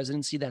sports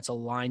residency that's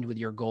aligned with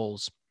your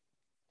goals.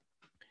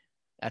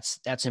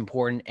 That's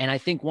important. And I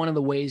think one of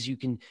the ways you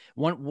can,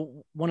 one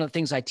of the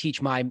things I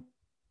teach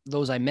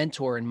those I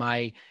mentor in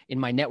my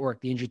network,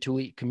 the Injured to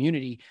Elite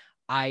community,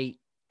 I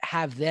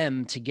have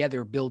them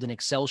together build an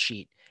Excel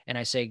sheet. And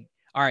I say,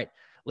 all right,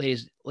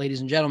 ladies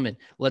and gentlemen,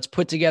 let's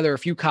put together a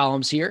few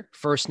columns here: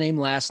 first name,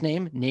 last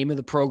name, name of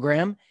the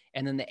program,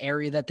 and then the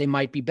area that they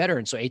might be better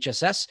in. So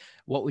HSS,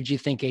 what would you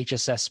think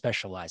HSS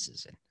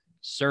specializes in?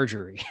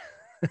 Surgery.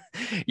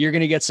 You're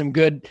going to get some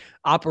good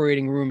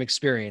operating room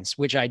experience,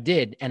 which I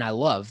did and I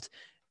loved.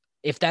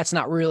 If that's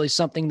not really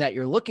something that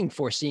you're looking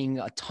for, seeing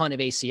a ton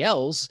of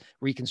ACLs,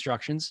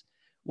 reconstructions,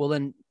 well,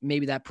 then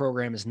maybe that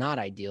program is not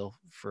ideal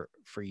for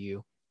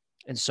you.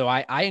 And so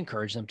I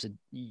encourage them to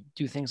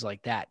do things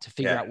like that to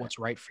figure out what's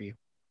right for you.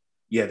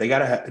 Yeah, they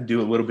got to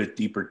do a little bit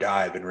deeper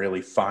dive and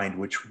really find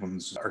which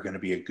ones are going to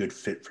be a good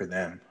fit for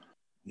them.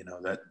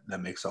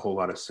 That makes a whole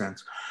lot of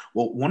sense.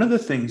 Well, one of the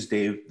things,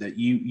 Dave, that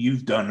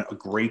you've done a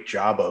great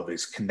job of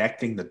is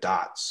connecting the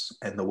dots.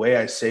 And the way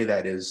I say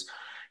that is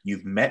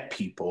you've met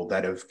people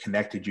that have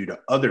connected you to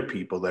other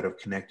people that have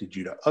connected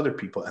you to other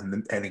people.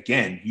 And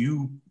again,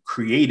 you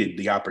created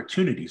the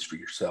opportunities for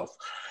yourself.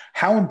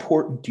 How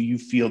important do you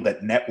feel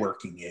that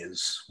networking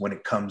is when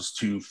it comes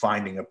to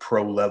finding a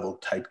pro level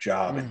type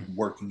job and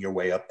working your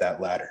way up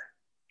that ladder?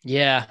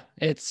 Yeah,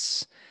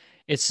 it's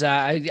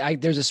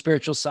there's a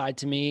spiritual side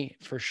to me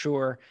for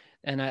sure.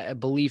 And a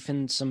belief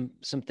in some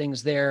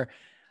things there.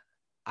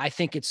 I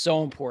think it's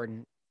so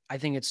important. I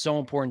think it's so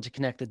important to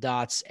connect the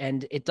dots,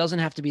 and it doesn't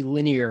have to be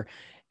linear.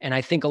 And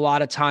I think a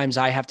lot of times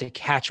I have to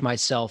catch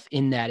myself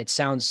in that. It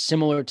sounds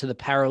similar to the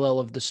parallel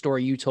of the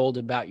story you told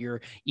about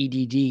your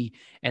EDD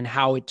and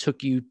how it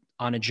took you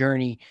on a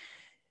journey.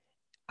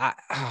 I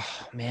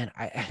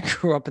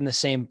grew up in the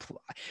same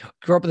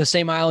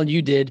island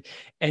you did,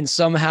 and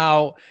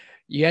somehow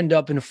you end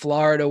up in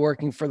Florida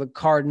working for the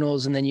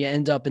Cardinals, and then you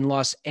end up in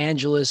Los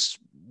Angeles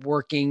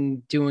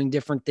working, doing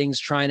different things,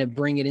 trying to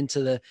bring it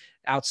into the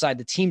outside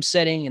the team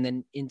setting and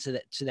then to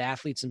the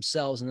athletes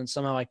themselves. And then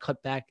somehow I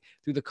cut back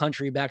through the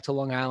country, back to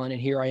Long Island.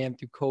 And here I am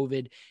through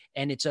COVID.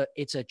 And it's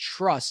a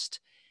trust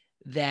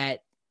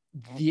that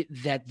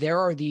that there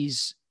are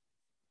these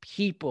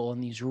people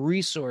and these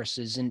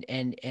resources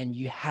and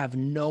you have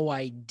no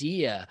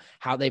idea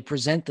how they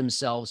present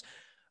themselves.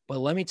 But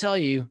let me tell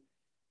you,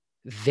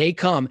 they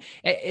come.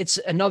 It's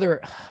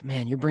another,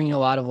 man, you're bringing a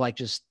lot of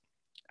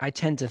I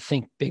tend to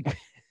think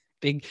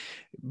big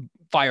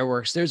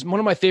fireworks. There's one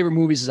of my favorite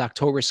movies is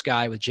October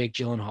Sky with Jake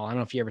Gyllenhaal. I don't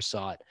know if you ever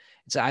saw it.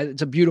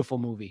 It's a beautiful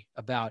movie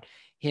about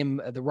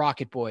him, the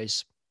Rocket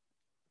Boys.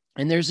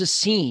 And there's a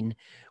scene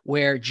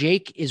where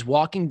Jake is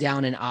walking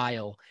down an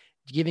aisle,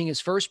 giving his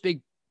first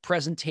big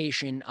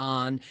presentation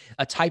on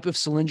a type of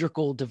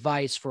cylindrical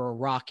device for a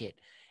rocket.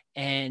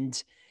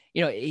 And,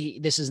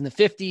 this is in the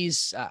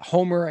 50s,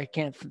 Homer, I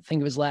can't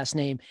think of his last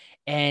name.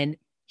 And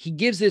he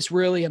gives this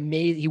really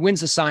amazing, he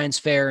wins the science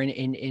fair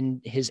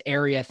in his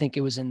area. I think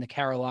it was in the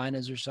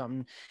Carolinas or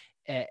something,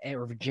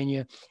 or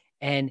Virginia.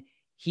 And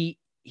he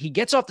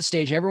gets off the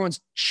stage.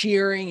 Everyone's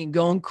cheering and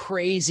going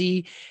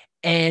crazy.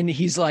 And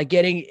he's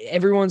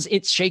everyone's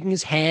shaking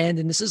his hand.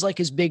 And this is like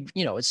his big,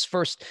 it's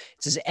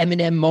his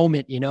Eminem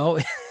moment,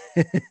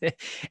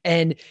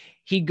 And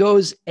he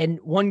goes, and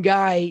one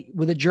guy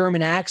with a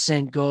German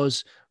accent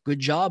goes, "Good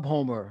job,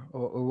 Homer,"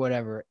 or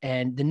whatever.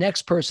 And the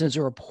next person is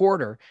a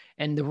reporter.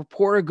 And the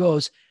reporter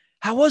goes,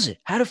 "How was it?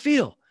 How'd it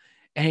feel?"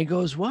 And he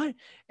goes, "What?"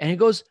 And he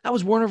goes, "That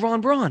was Werner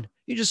von Braun.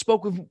 You just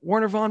spoke with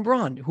Werner von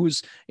Braun,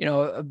 who's,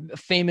 a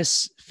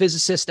famous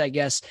physicist, I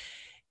guess,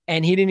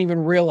 and he didn't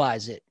even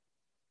realize it.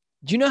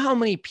 Do you know how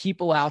many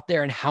people out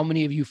there and how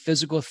many of you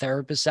physical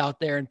therapists out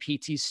there and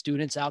PT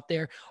students out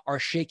there are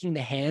shaking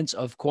the hands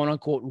of quote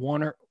unquote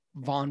Werner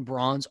von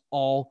Braun's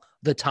all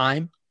the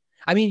time?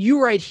 I mean,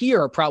 you right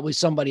here are probably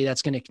somebody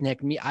that's going to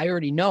connect me. I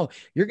already know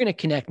you're going to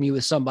connect me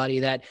with somebody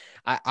that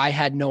I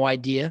had no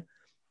idea.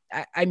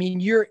 I mean,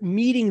 you're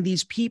meeting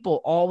these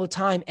people all the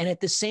time. And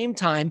at the same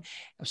time,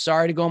 I'm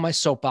sorry to go on my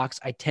soapbox.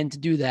 I tend to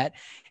do that.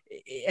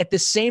 At the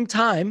same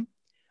time,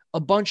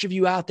 a bunch of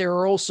you out there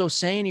are also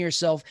saying to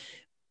yourself,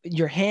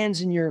 your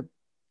hands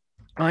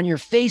on your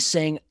face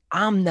saying,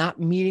 I'm not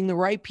meeting the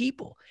right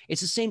people.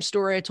 It's the same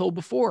story I told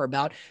before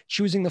about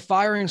choosing the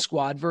firing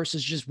squad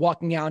versus just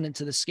walking out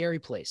into the scary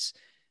place.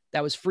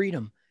 That was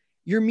freedom.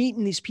 You're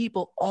meeting these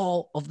people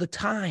all of the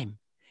time.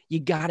 You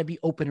got to be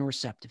open and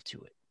receptive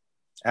to it.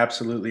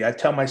 Absolutely. I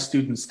tell my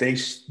students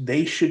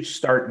they should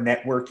start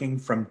networking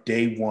from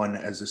day one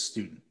as a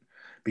student,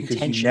 because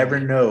you never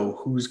know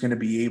who's going to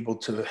be able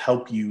to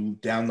help you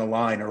down the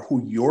line, or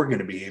who you're going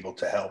to be able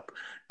to help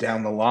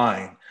down the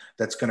line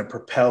that's going to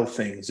propel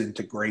things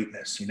into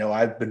greatness.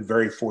 I've been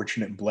very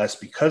fortunate and blessed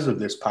because of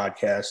this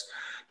podcast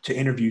to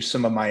interview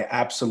some of my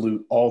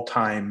absolute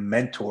all-time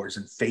mentors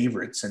and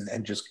favorites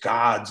and just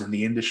gods in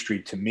the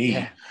industry to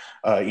me.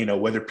 Yeah.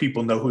 Whether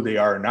people know who they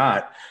are or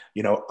not,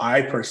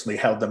 I personally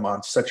held them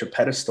on such a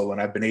pedestal,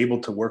 and I've been able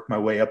to work my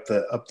way up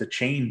the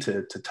chain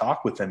to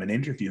talk with them and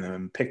interview them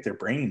and pick their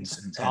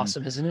brains. It's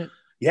awesome, isn't it?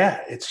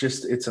 Yeah,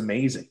 it's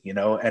amazing,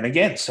 and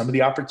again, some of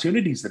the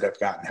opportunities that I've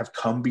gotten have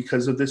come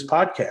because of this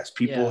podcast.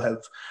 People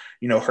have,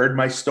 heard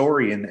my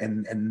story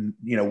and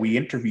we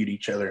interviewed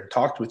each other and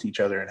talked with each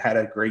other and had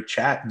a great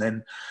chat. And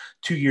then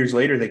 2 years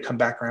later, they come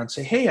back around and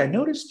say, hey, I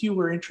noticed you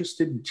were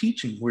interested in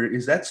teaching.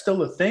 Is that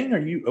still a thing? Are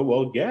you? Oh,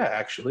 well, yeah,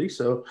 actually.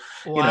 So,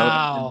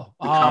 wow.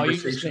 The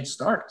conversation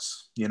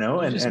starts,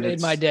 and just made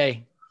my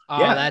day. Oh,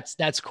 yeah.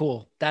 That's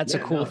cool. That's a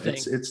cool thing.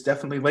 It's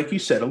definitely, like you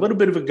said, a little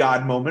bit of a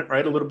God moment,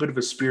 right? A little bit of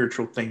a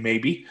spiritual thing,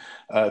 maybe,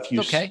 if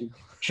you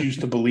choose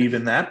to believe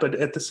in that. But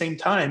at the same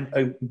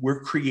time, we're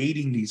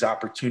creating these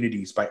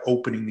opportunities by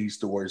opening these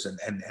doors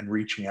and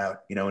reaching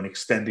out, and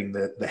extending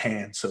the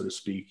hand, so to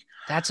speak.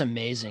 That's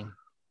amazing.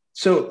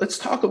 So let's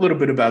talk a little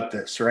bit about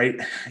this, right?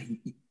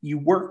 You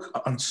work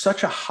on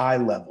such a high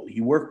level.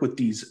 You work with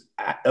these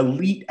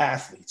elite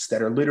athletes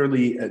that are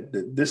literally,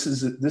 this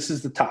is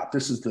the top.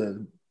 This is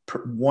the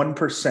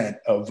 1%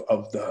 of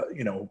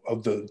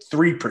the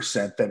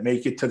 3% that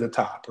make it to the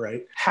top,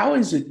 right? How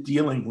is it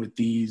dealing with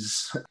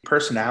these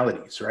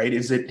personalities, right?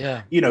 Is it,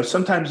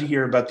 sometimes you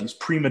hear about these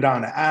prima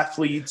donna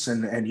athletes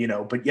and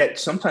but yet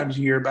sometimes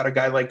you hear about a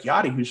guy like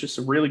Yachty, who's just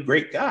a really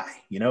great guy,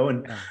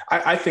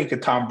 I think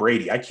of Tom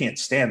Brady. I can't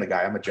stand the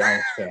guy. I'm a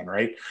Giants fan,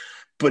 right?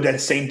 But at the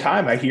same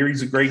time, I hear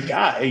he's a great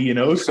guy,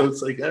 so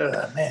it's like,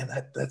 man,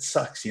 that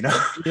sucks,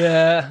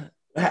 Yeah.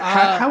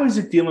 How is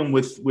it dealing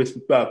with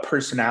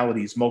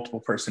personalities, multiple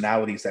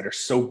personalities that are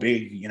so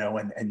big,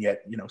 and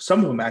yet,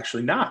 some of them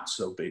actually not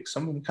so big,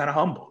 some of them kind of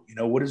humble,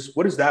 what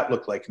does that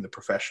look like in the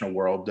professional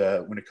world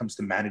when it comes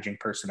to managing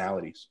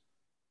personalities?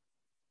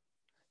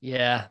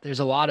 Yeah, there's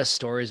a lot of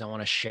stories I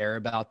want to share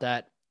about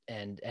that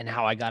and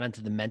how I got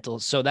into the mental.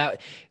 So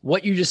that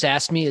what you just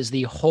asked me is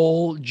the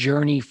whole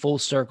journey, full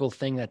circle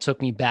thing that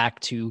took me back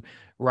to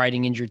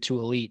writing Injured to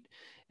Elite.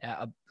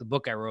 The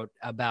book I wrote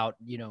about,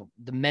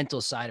 the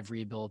mental side of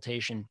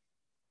rehabilitation.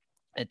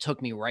 It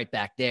took me right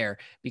back there,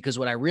 because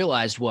what I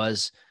realized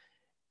was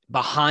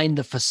behind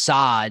the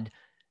facade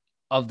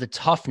of the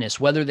toughness,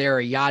 whether they're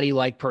a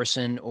Yachty-like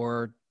person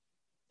or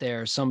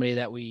they're somebody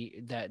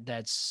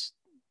that's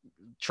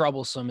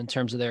troublesome in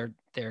terms of their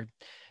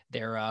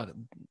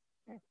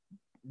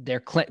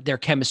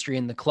chemistry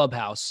in the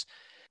clubhouse,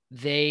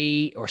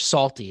 or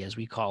salty, as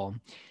we call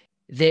them.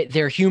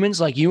 They're humans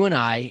like you and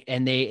I,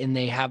 and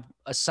they have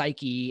a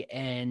psyche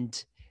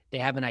and they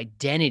have an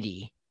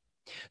identity.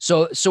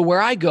 So where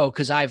I go,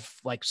 because I've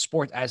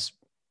as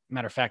a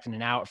matter of fact,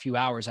 in a few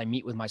hours, I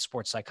meet with my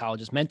sports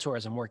psychologist mentor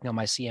as I'm working on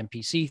my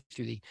CMPC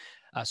through the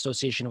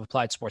Association of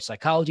Applied Sports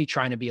Psychology,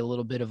 trying to be a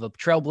little bit of a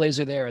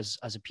trailblazer there as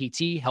a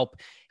PT, help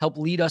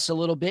lead us a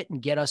little bit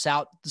and get us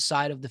out the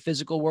side of the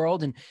physical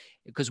world. And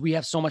because we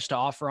have so much to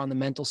offer on the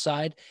mental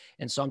side.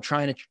 And so I'm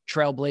trying to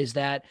trailblaze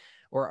that.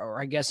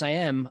 Or I guess I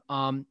am.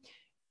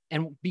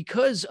 And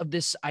because of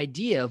this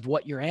idea of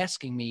what you're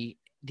asking me,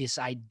 this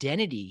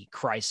identity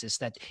crisis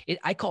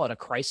I call it a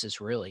crisis,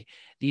 really.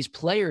 These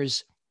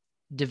players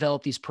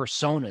develop these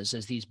personas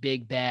as these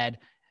big, bad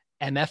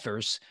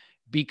MFers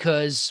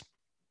because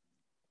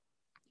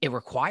it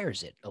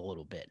requires it a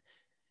little bit.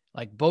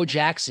 Like Bo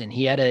Jackson,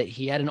 he had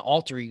an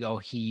alter ego.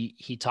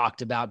 He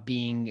talked about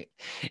being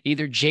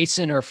either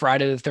Jason or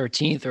Friday the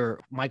 13th or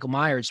Michael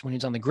Meyers when he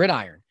was on the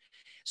gridiron.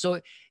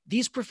 So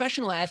these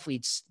professional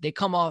athletes, they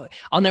come off.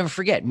 I'll never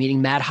forget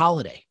meeting Matt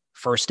Holliday.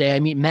 First day I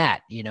meet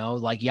Matt,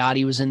 like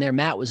Yachty was in there.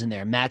 Matt was in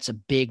there. Matt's a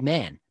big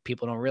man.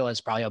 People don't realize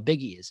probably how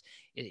big he is.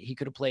 He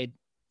could have played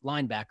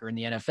linebacker in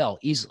the NFL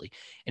easily.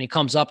 And he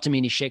comes up to me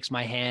and he shakes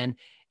my hand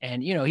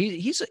And, you know,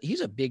 he's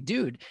a big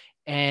dude.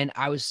 And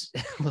I was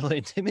a little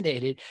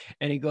intimidated,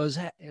 and he goes,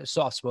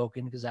 soft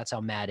spoken, because that's how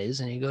Matt is.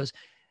 And he goes,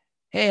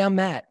 "Hey, I'm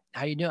Matt.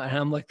 How you doing?" And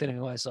I'm looking at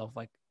myself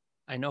like,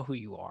 I know who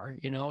you are,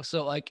 you know?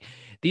 So like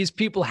these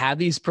people have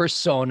these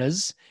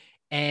personas,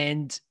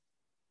 and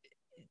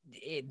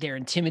they're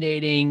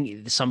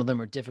intimidating. Some of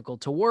them are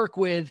difficult to work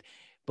with,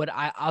 but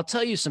I'll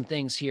tell you some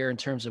things here in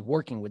terms of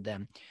working with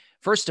them.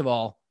 First of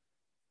all,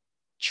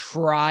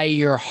 try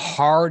your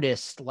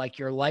hardest, like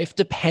your life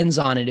depends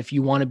on it, if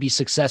you want to be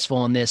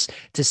successful in this,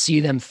 to see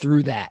them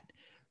through that.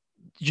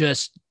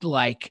 Just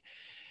like,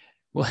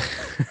 well,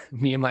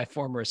 me and my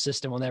former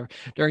assistant will never,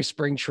 during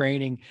spring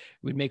training,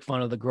 we'd make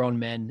fun of the grown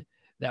men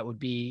that would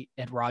be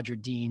at Roger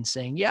Dean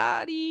saying,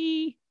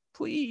 "Yachty,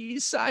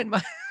 please sign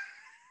my,"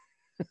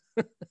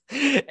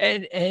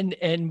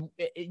 and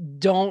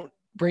don't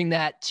bring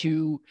that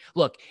to,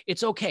 look,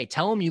 it's okay.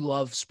 Tell them you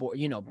love sport,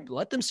 you know,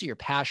 let them see your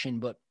passion,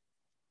 but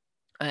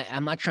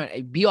I'm not trying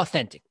to be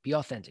authentic,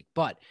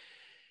 but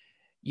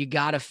you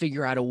got to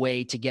figure out a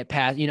way to get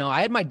past, you know,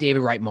 I had my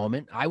David Wright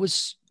moment. I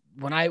was,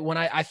 when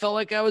I felt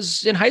like I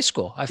was in high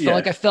school. I felt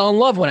like I fell in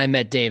love when I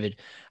met David.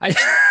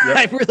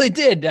 I really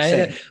did.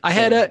 I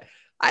had a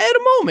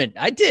moment.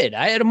 I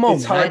had a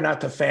moment. It's hard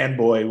not to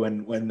fanboy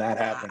when that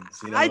happens.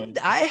 You know,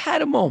 I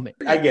had a moment.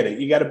 I get it.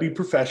 You got to be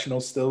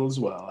professional still as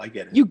well. I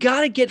get it. You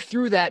got to get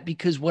through that,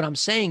 because what I'm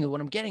saying, what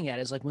I'm getting at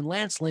is, like, when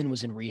Lance Lynn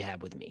was in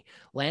rehab with me,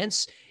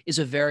 Lance is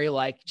a very,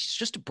 like, he's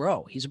just a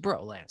bro. He's a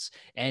bro, Lance,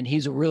 and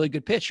he's a really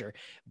good pitcher.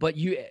 But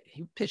he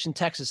pitched in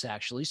Texas,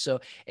 actually.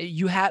 So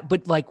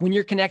but like when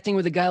you're connecting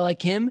with a guy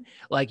like him,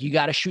 like, you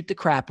got to shoot the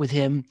crap with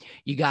him.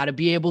 You got to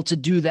be able to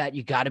do that.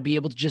 You got to be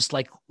able to just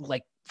like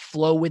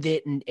flow with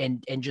it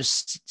and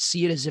just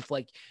see it as if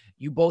like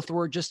you both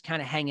were just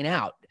kind of hanging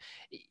out.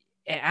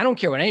 And I don't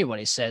care what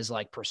anybody says,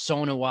 like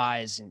persona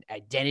wise and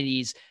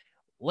identities,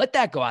 let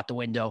that go out the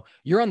window.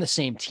 You're on the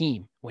same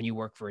team when you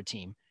work for a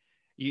team.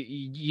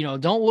 You know,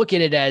 don't look at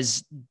it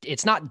as,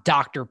 it's not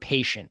doctor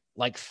patient,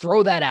 like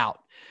throw that out.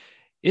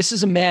 This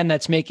is a man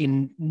that's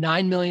making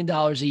 $9 million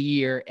a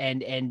year,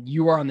 and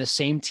you are on the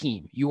same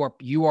team. You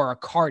are a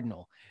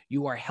Cardinal.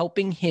 You are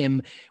helping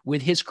him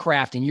with his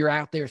craft, and you're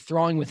out there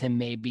throwing with him.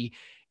 Maybe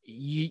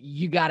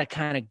you got to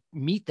kind of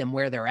meet them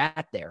where they're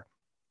at there.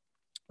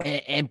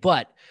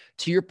 But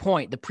to your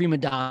point, the prima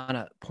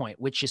donna point,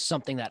 which is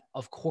something that,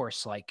 of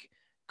course, like,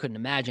 couldn't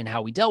imagine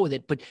how we dealt with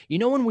it. But you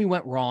know, when we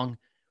went wrong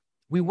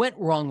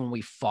when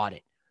we fought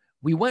it.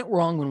 We went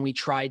wrong when we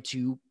tried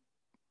to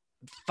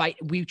fight.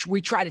 We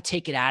try to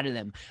take it out of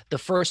them. The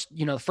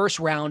first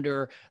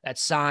rounder that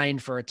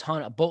signed for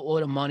a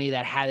boatload of money,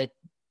 that had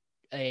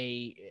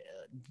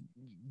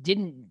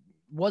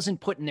wasn't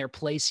put in their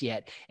place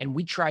yet, and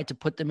we tried to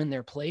put them in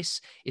their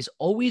place, is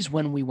always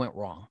when we went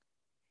wrong,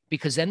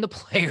 because then the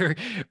player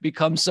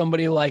becomes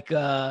somebody like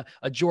a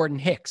Jordan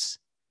Hicks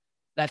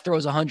that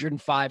throws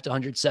 105 to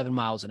 107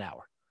 miles an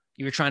hour.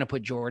 You were trying to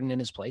put Jordan in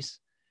his place.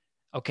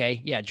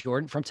 Okay. Yeah.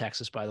 Jordan from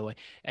Texas, by the way.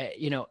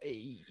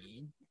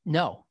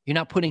 No, you're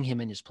not putting him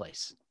in his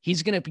place.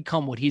 He's going to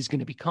become what he's going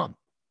to become.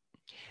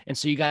 And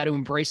so you got to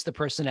embrace the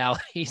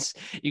personalities.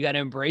 You got to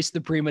embrace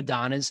the prima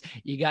donnas.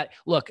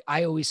 Look,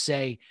 I always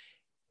say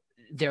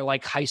they're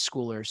like high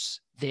schoolers.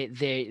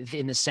 They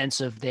in the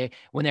sense of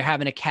when they're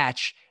having a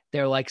catch,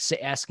 they're like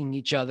asking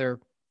each other,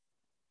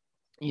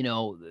 you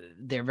know,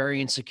 they're very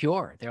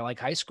insecure. They're like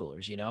high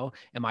schoolers, you know,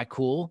 am I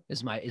cool?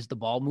 Is the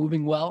ball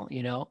moving well?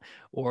 You know,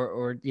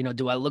 or, you know,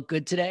 do I look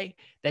good today?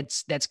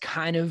 That's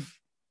kind of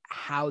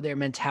how their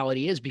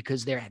mentality is,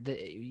 because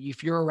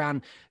if you're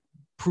around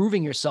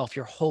proving yourself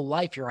your whole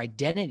life, your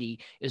identity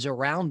is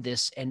around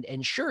this.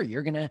 And sure,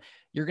 you're going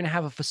to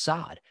have a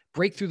facade.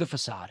 Break through the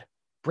facade,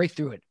 break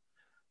through it.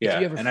 Yeah.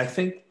 And I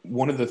think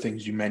one of the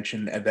things you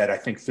mentioned that I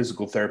think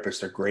physical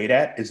therapists are great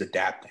at is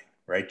adapting,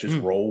 right? Just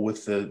roll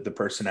with the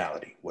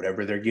personality,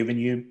 whatever they're giving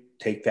you,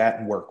 take that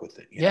and work with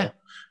it. You know?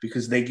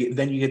 Because then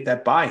you get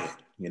that buy-in,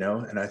 you know?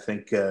 And I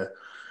think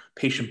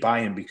patient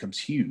buy-in becomes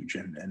huge.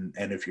 And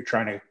if you're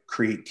trying to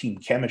create team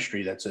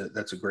chemistry, that's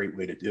a great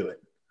way to do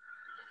it.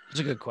 It's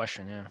a good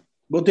question. Yeah.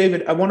 Well,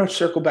 David, I want to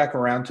circle back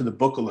around to the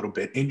book a little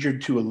bit,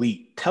 Injured to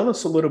Elite. Tell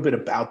us a little bit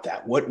about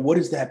that. What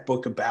is that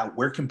book about?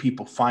 Where can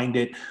people find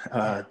it?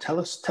 Tell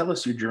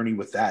us your journey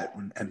with that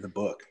and the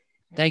book.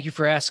 Thank you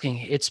for asking.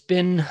 It's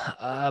been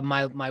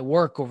my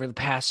work over the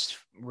past,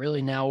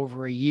 really now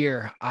over a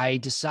year. I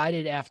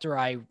decided after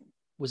I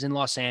was in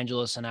Los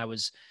Angeles and I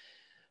was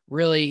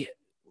really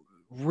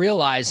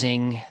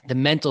realizing the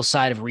mental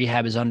side of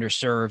rehab is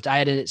underserved. I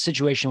had a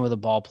situation with a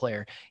ball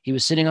player. He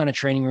was sitting on a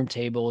training room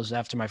table. It was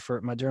after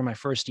during my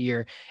first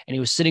year, and he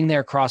was sitting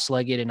there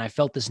cross-legged, and I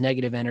felt this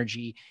negative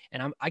energy.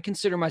 And I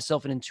consider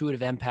myself an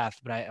intuitive empath,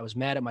 but I was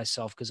mad at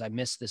myself because I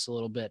missed this a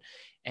little bit.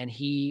 And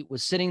he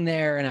was sitting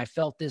there, and I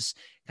felt this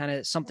kind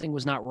of something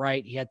was not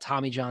right. He had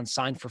Tommy John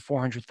signed for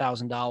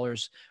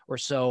 $400,000 or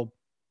so,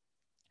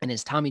 and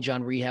his Tommy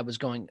John rehab was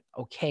going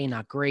okay,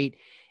 not great.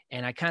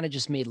 And I kind of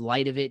just made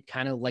light of it,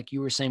 kind of like you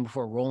were saying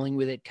before, rolling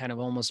with it, kind of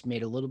almost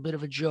made a little bit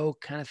of a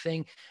joke kind of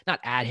thing, not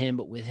at him,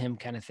 but with him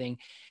kind of thing.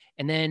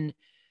 And then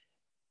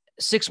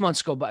 6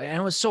 months go by and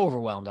I was so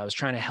overwhelmed. I was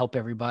trying to help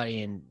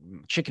everybody and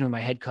chicken with my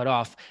head cut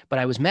off, but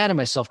I was mad at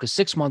myself because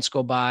 6 months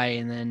go by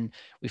and then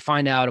we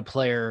find out a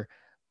player,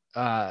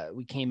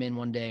 we came in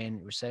one day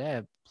and we said, hey,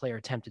 a player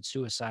attempted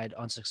suicide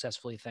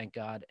unsuccessfully, thank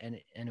God. And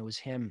it was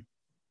him.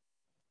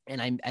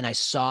 And I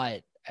saw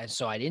it. And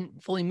so I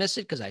didn't fully miss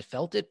it because I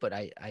felt it, but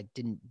I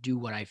didn't do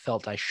what I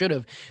felt I should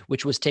have,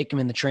 which was take him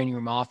in the training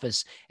room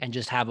office and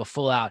just have a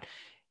full out,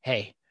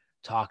 hey,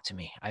 talk to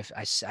me.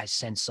 I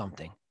sense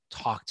something.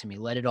 Talk to me.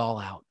 Let it all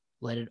out.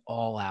 Let it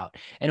all out.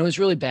 And it was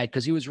really bad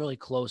because he was really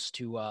close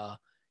to,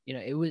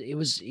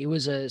 it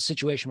was a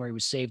situation where he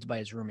was saved by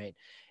his roommate.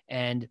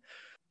 And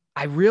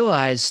I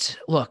realized,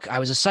 look, I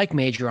was a psych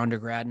major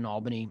undergrad in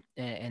Albany,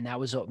 and that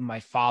was my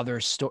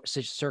father's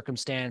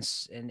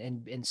circumstance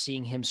and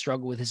seeing him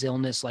struggle with his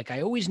illness. Like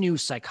I always knew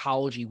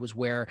psychology was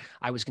where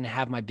I was going to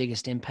have my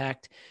biggest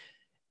impact.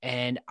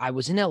 And I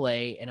was in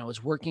LA and I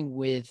was working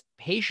with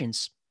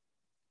patients,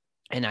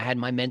 and I had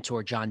my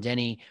mentor, John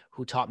Denny,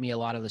 who taught me a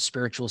lot of the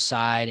spiritual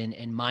side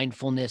and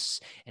mindfulness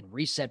and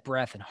reset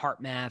breath and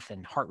heart math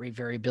and heart rate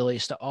variability,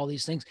 stuff, all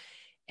these things.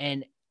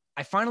 And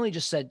I finally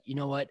just said, you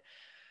know what?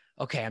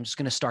 Okay, I'm just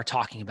going to start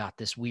talking about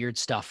this weird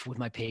stuff with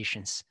my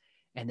patients.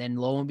 And then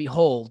lo and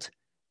behold,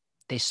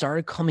 they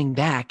started coming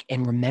back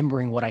and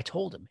remembering what I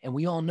told them. And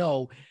we all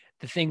know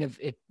the thing of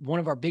it, one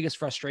of our biggest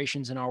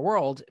frustrations in our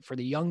world for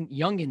the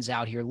youngins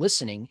out here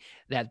listening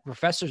that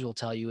professors will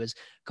tell you is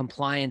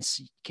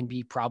compliance can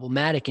be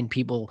problematic and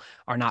people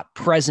are not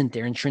present.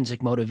 Their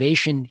intrinsic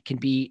motivation can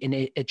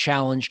be a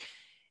challenge.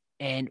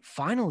 And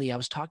finally, I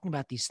was talking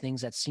about these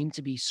things that seemed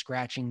to be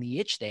scratching the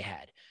itch they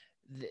had.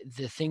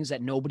 The things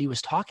that nobody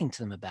was talking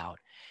to them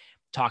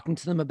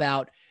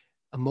about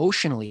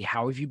emotionally.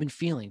 How have you been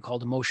feeling?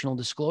 Called emotional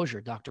disclosure.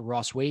 Dr.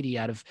 Ross Wadey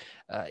out of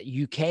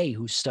UK,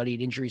 who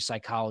studied injury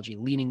psychology,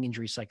 leading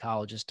injury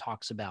psychologist,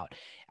 talks about.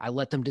 I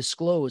let them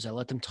disclose. I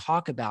let them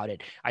talk about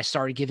it. I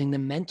started giving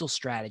them mental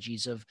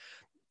strategies of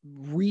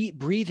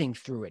breathing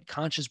through it,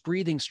 conscious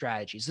breathing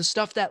strategies, the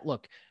stuff that,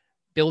 look,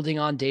 building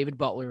on David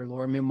Butler,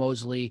 Lorimer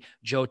Mosley,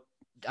 Joe.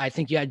 I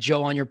think you had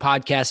Joe on your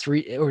podcast,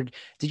 or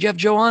did you have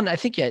Joe on? I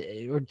think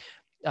or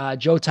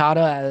Joe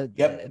Tata.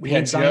 Yep, we Pain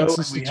had Science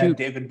Joe. Institute. We had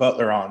David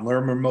Butler on.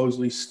 Lorimer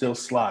Mosley's still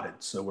slotted,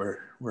 so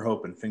we're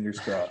hoping, fingers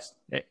crossed.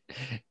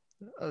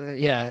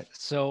 Yeah.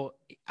 So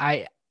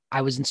I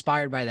was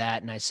inspired by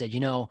that, and I said,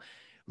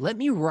 let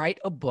me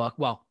write a book.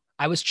 Well,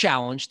 I was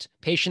challenged,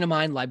 patient of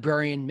mine,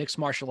 librarian, mixed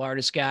martial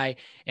artist guy.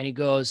 And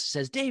he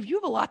says, Dave, you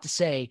have a lot to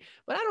say,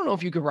 but I don't know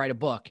if you could write a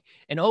book.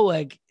 And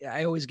Oleg,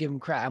 I always give him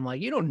crap. I'm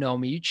like, you don't know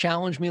me. You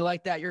challenge me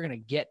like that, you're going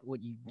to get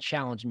what you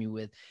challenged me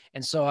with.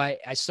 And so I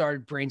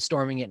started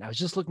brainstorming it, and I was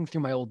just looking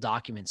through my old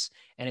documents,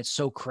 and it's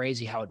so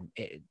crazy how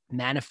it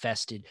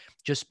manifested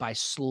just by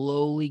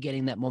slowly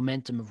getting that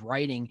momentum of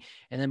writing.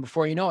 And then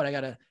before you know it, I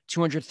got a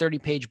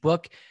 230-page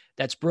book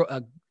that's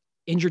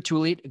Injured to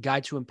Elite, a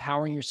guide to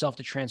empowering yourself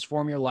to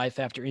transform your life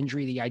after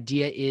injury. The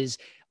idea is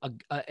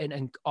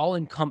an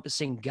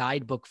all-encompassing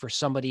guidebook for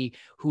somebody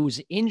who's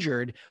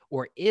injured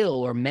or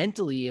ill or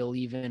mentally ill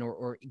even,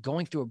 or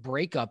going through a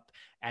breakup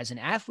as an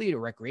athlete or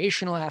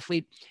recreational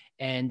athlete.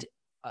 And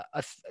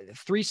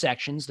 3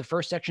 sections. The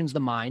first section is the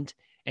mind,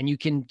 and you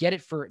can get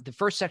it for the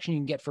first section. You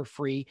can get for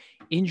free,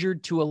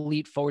 Injured to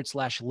Elite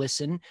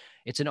 /listen.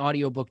 It's an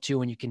audiobook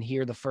too, and you can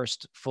hear the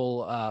first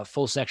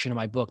full section of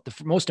my book, the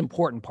most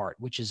important part,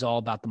 which is all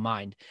about the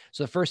mind.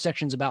 So the first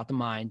section is about the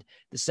mind.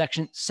 The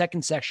second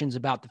section is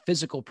about the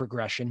physical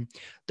progression,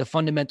 the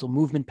fundamental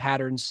movement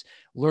patterns,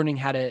 learning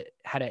how to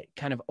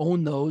kind of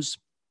own those.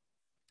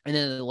 And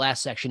then the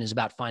last section is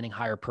about finding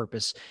higher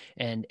purpose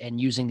and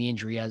using the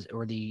injury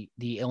or the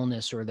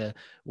illness or the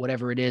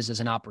whatever it is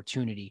as an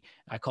opportunity.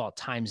 I call it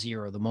time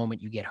zero, the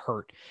moment you get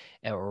hurt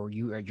or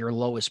you are your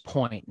lowest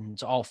point, and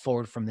it's all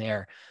forward from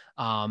there.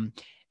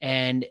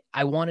 And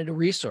I wanted a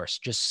resource,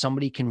 just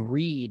somebody can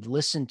read,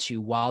 listen to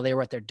while they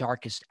were at their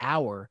darkest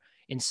hour,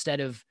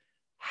 instead of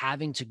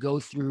having to go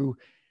through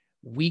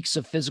weeks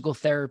of physical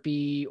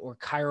therapy or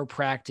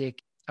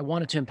chiropractic. I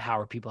wanted to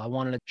empower people. I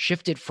wanted to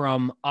shift it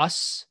from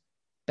us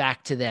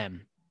back to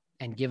them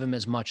and give them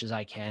as much as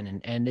I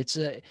can. And it's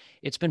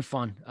been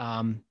fun.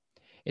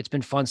 It's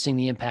been fun seeing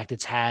the impact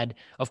it's had.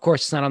 Of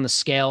course, it's not on the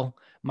scale.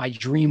 My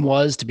dream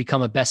was to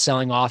become a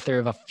best-selling author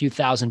of a few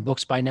thousand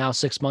books by now,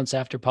 6 months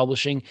after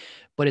publishing,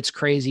 but it's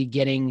crazy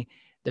getting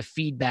the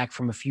feedback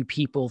from a few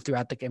people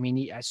throughout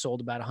I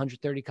sold about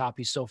 130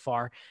 copies so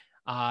far.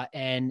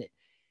 And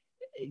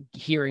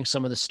hearing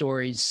some of the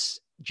stories,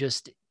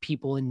 just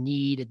people in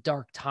need at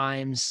dark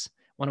times.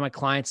 One of my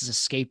clients is a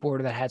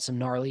skateboarder that had some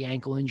gnarly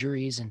ankle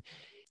injuries, and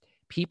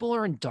people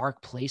are in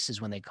dark places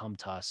when they come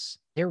to us.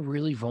 They're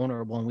really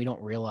vulnerable and we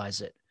don't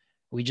realize it.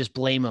 We just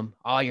blame them.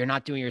 Oh, you're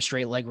not doing your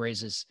straight leg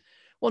raises.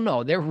 Well,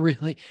 no,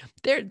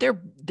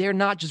 they're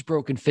not just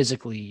broken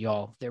physically,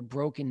 y'all. They're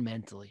broken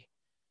mentally.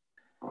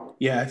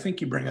 Yeah, I think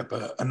you bring up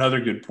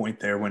another good point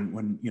there.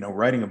 When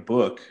writing a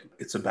book,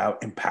 it's about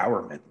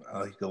empowerment.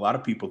 Like a lot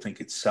of people think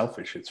it's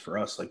selfish. It's for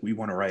us. Like we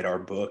want to write our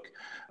book.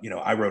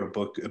 I wrote a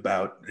book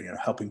about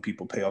helping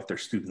people pay off their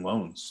student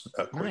loans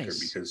quicker Nice.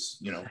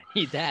 because I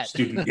need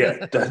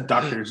that.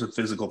 doctors of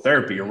physical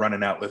therapy are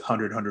running out with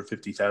 $150,000,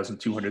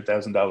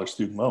 $200,000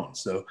 student loans.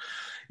 So,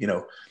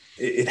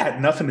 it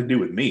had nothing to do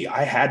with me.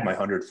 I had my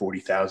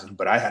 140,000,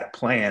 but I had a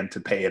plan to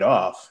pay it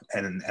off,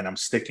 and I'm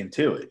sticking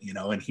to it.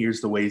 And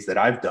here's the ways that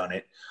I've done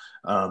it.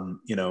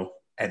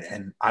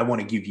 And I want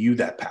to give you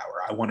that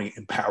power. I want to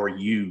empower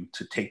you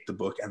to take the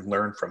book and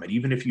learn from it.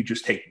 Even if you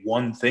just take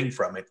one thing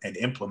from it and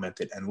implement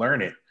it and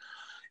learn it,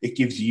 it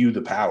gives you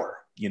the power.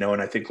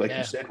 And I think, like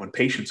you said, when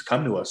patients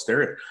come to us,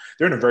 they're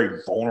in a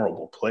very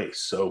vulnerable place.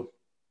 So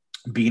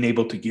being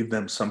able to give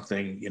them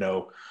something,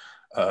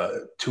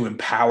 to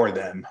empower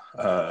them,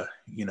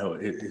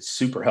 it's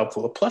super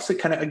helpful. Plus, it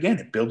kind of, again,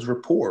 it builds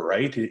rapport,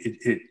 right?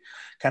 It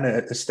kind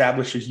of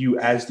establishes you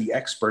as the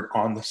expert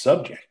on the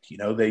subject.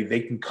 They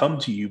can come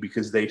to you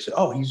because they say,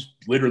 oh, he's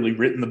literally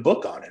written the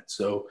book on it,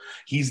 so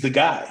he's the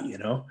guy.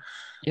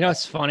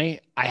 It's funny.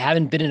 I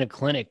haven't been in a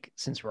clinic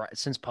since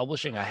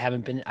publishing. I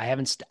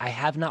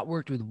have not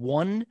worked with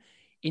one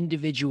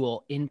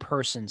individual in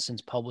person since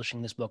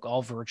publishing this book,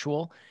 all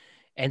virtual.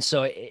 And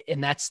so,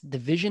 and that's the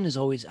vision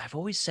I've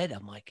always said,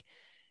 I'm like,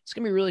 it's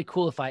going to be really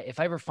cool if I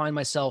ever find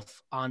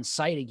myself on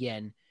site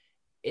again,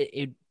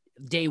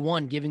 day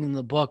one, giving them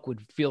the book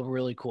would feel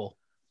really cool.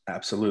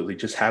 Absolutely.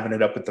 Just having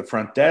it up at the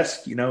front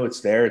desk,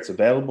 it's there, it's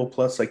available.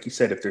 Plus, like you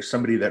said, if there's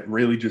somebody that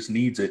really just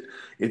needs it,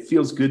 it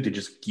feels good to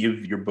just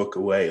give your book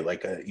away.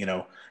 Like,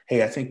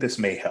 hey, I think this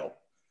may help.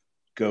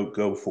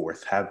 Go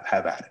forth, have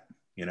at it.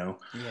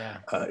 Yeah.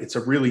 It's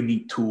a really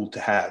neat tool to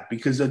have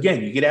because,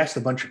 again, you get asked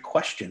a bunch of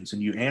questions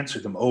and you answer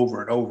them over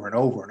and over and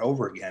over and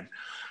over again.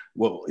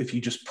 Well, if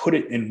you just put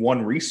it in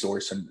one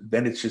resource, and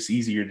then it's just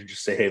easier to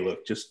just say, hey,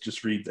 look,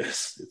 just read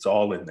this. It's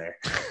all in there.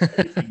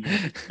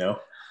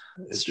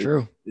 It's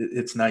true.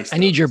 It's nice. I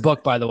need your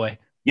book, by the way.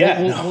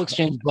 Yeah, we'll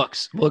exchange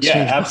books.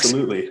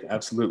 Absolutely.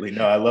 Absolutely.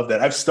 No, I love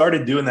that. I've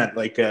started doing that,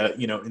 like,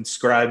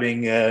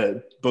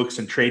 inscribing books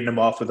and trading them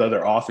off with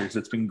other authors.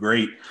 It's been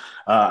great.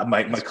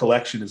 My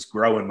collection is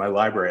growing, my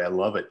library. I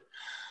love it.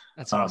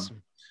 That's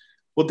awesome.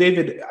 Well,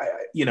 David,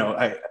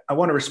 I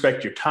want to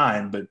respect your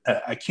time, but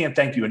I can't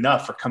thank you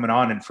enough for coming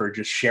on and for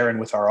just sharing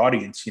with our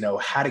audience,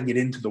 how to get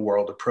into the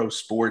world of pro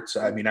sports.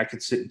 I mean, I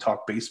could sit and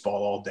talk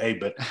baseball all day,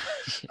 but,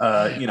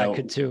 I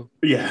could too.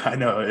 Yeah, I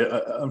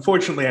know.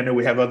 Unfortunately, I know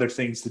we have other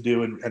things to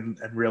do and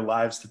real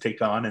lives to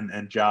take on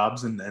and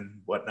jobs and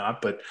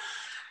whatnot, but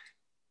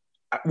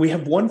we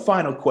have one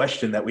final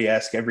question that we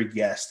ask every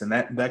guest. And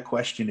that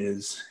question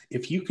is,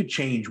 if you could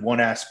change one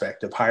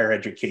aspect of higher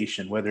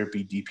education, whether it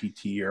be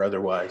DPT or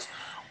otherwise,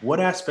 what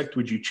aspect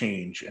would you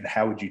change and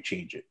how would you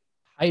change it?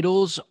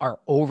 Titles are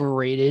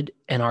overrated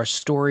and our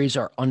stories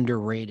are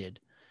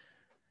underrated.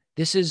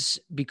 This is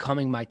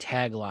becoming my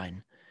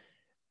tagline.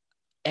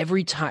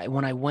 Every time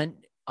when I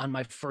went on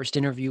my first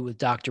interview with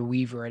Dr.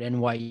 Weaver at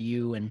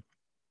NYU and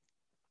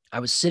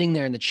I was sitting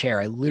there in the chair,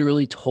 I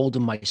literally told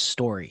him my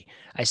story.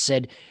 I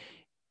said,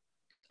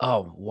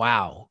 oh,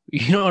 wow,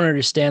 you don't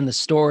understand the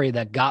story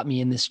that got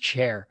me in this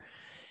chair.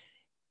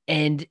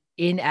 And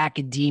in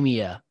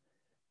academia,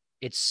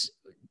 it's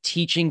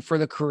teaching for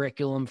the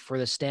curriculum, for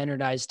the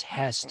standardized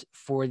test,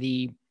 for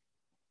the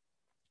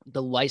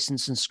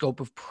license and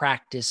scope of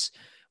practice.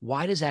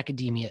 Why does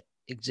academia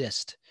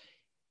exist?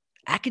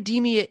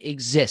 Academia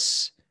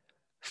exists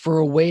for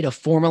a way to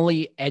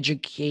formally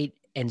educate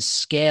and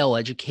scale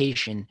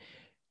education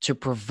to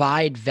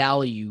provide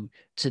value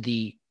to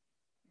the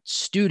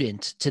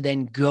student to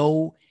then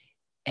go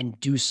and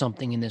do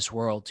something in this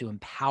world to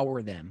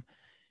empower them.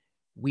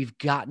 We've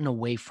gotten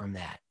away from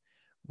that.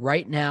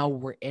 Right now,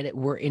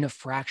 we're in a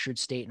fractured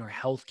state in our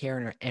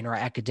healthcare and our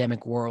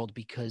academic world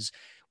because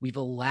we've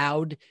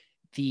allowed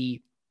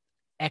the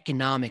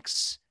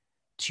economics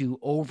to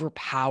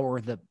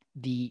overpower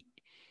the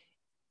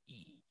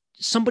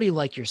somebody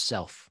like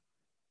yourself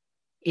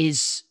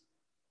is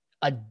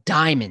a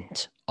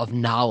diamond of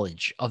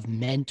knowledge, of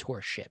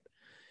mentorship.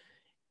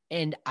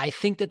 And I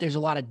think that there's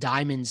a lot of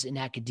diamonds in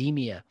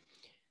academia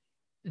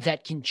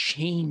that can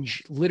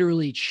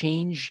literally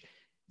change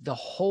the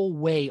whole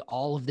way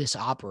all of this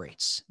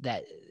operates,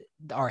 that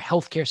our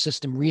healthcare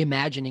system,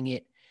 reimagining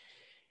it.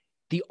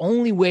 The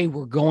only way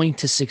we're going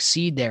to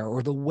succeed there,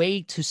 or the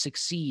way to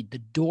succeed, the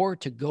door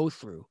to go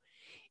through,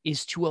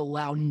 is to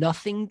allow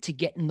nothing to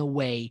get in the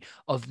way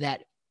of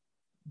that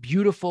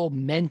beautiful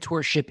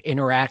mentorship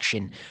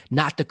interaction,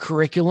 not the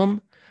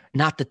curriculum,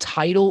 not the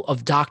title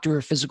of doctor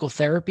of physical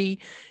therapy,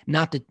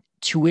 not the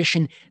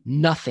tuition,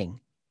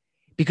 nothing.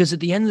 Because at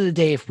the end of the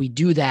day, if we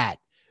do that,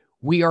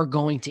 we are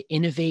going to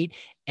innovate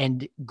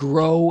and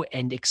grow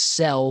and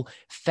excel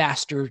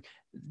faster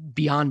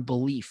beyond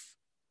belief.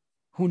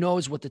 Who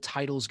knows what the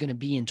title is going to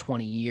be in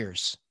 20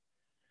 years?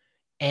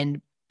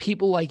 And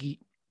people like you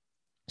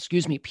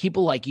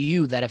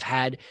that have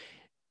had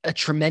a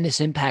tremendous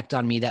impact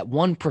on me, that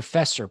one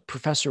professor,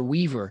 Professor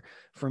Weaver,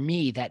 for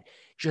me, that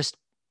just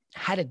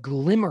had a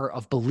glimmer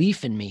of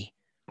belief in me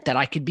that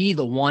I could be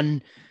the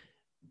one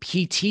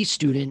PT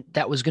student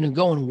that was going to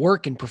go and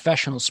work in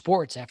professional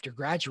sports after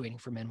graduating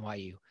from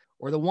NYU,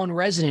 or the one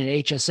resident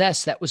at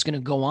HSS that was going to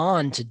go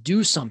on to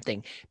do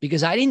something,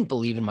 because I didn't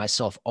believe in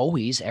myself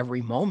always,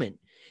 every moment.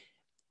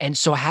 And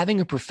so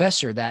having a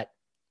professor that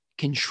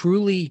can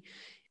truly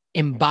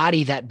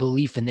embody that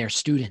belief in their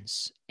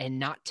students and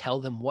not tell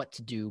them what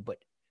to do, but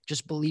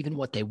just believe in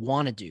what they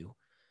want to do,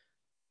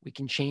 we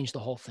can change the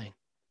whole thing.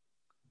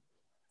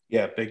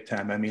 Yeah, big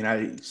time. I mean,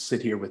 I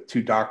sit here with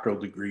 2 doctoral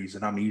degrees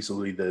and I'm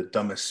easily the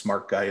dumbest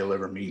smart guy you'll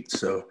ever meet.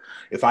 So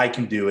if I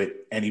can do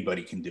it,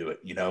 anybody can do it,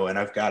 and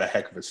I've got a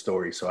heck of a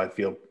story. So I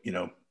feel,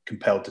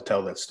 compelled to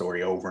tell that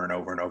story over and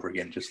over and over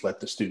again. Just let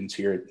the students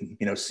hear it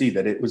and, see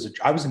that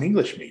I was an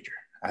English major.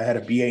 I had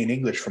a BA in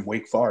English from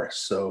Wake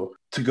Forest. So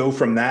to go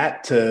from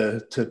that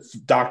to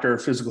doctor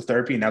of physical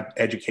therapy and now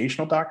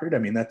educational doctorate, I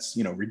mean, that's,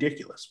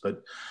 ridiculous.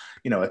 But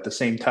at the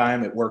same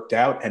time, it worked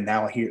out. And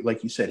now here,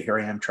 like you said, here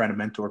I am trying to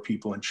mentor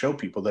people and show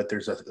people that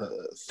there's a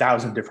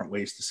 1,000 different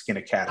ways to skin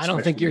a cat. I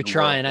don't think you're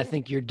trying. I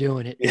think you're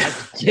doing it.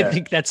 Yeah. I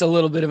think that's a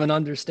little bit of an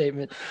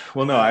understatement.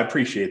 Well, no, I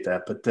appreciate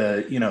that. But,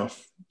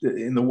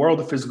 in the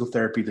world of physical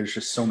therapy, there's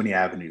just so many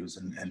avenues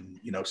and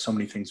so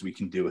many things we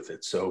can do with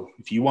it. So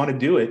if you want to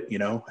do it,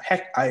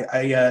 heck,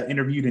 I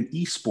interviewed an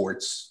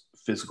esports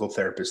physical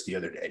therapist the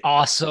other day.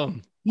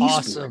 Awesome.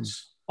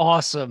 Esports.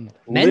 Awesome.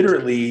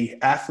 Literally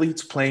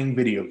athletes playing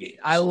video games.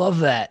 I love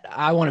that.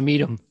 I want to meet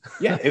them.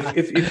 Yeah.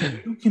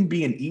 If you can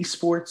be an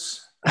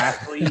esports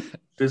athlete,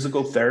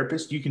 physical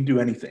therapist, you can do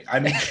anything. I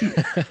mean, shoot,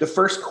 the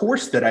first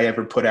course that I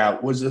ever put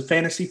out was a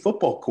fantasy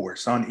football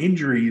course on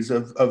injuries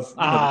of the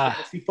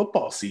fantasy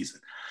football season.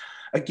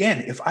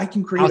 Again, if I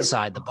can create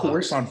a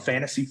course on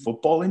fantasy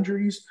football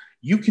injuries,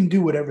 you can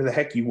do whatever the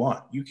heck you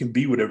want. You can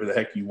be whatever the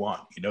heck you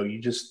want. You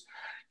just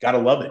got to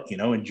love it,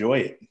 enjoy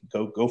it,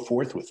 go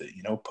forth with it,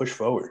 push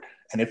forward.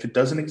 And if it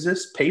doesn't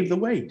exist, pave the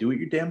way, do it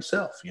your damn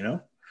self,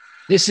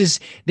 This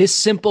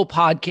simple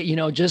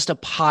podcast, just a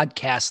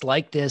podcast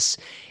like this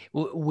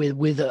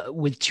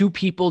with 2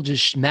 people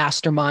just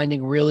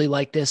masterminding really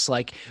like this,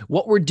 like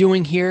what we're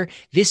doing here,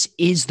 this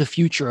is the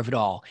future of it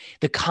all.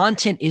 The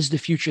content is the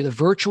future, the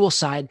virtual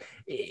side,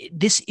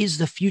 this is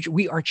the future.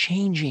 We are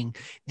changing.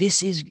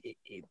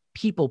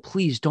 People,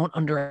 please don't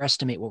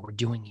underestimate what we're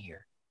doing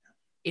here.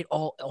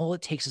 All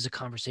it takes is a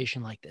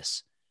conversation like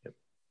this. Yep.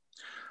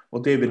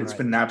 Well, David, it's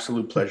been an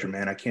absolute pleasure,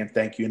 man. I can't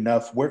thank you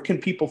enough. Where can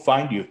people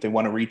find you if they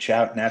want to reach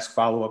out and ask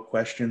follow-up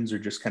questions or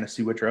just kind of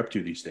see what you're up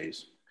to these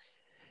days?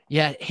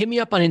 Yeah, hit me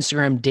up on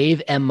Instagram,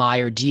 Dave M.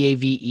 Meyer,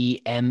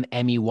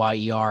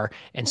 DaveMmeyer,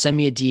 and send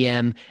me a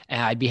DM.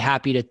 I'd be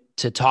happy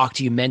to talk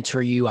to you,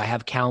 mentor you. I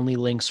have Calendly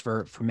links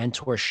for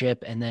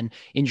mentorship, and then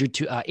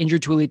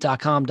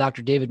injuredtoelite.com,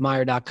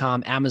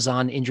 drdavidmeyer.com,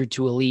 Amazon, Injured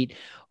to Elite.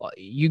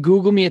 You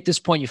Google me at this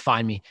point, you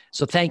find me.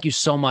 So thank you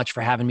so much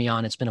for having me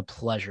on. It's been a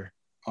pleasure.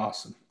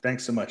 Awesome.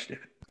 Thanks so much,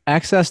 David.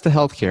 Access to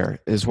healthcare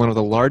is one of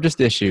the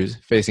largest issues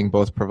facing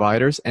both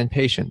providers and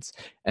patients,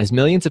 as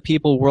millions of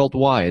people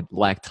worldwide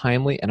lack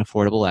timely and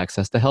affordable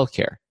access to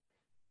healthcare.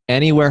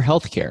 Anywhere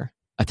Healthcare,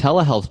 a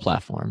telehealth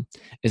platform,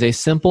 is a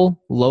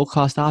simple,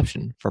 low-cost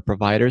option for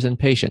providers and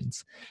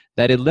patients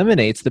that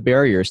eliminates the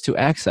barriers to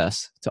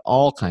access to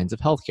all kinds of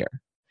healthcare.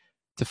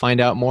 To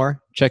find out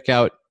more, check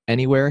out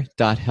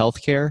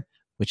anywhere.healthcare,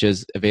 which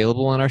is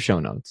available on our show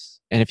notes.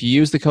 And if you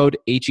use the code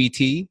HET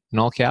in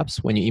all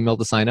caps when you email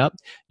to sign up,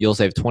 you'll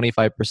save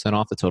 25%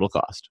 off the total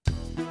cost.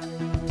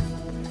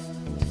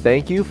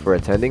 Thank you for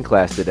attending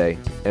class today,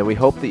 and we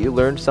hope that you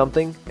learned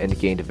something and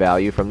gained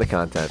value from the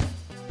content.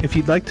 If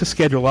you'd like to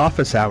schedule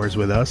office hours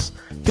with us,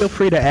 feel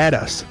free to add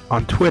us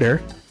on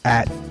Twitter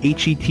at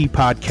HET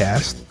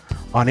Podcast,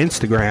 on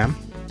Instagram,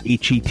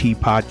 HET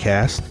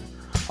Podcast,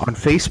 on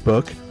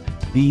Facebook,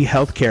 the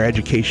Healthcare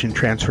Education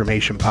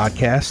Transformation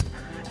Podcast,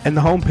 and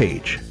the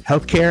homepage,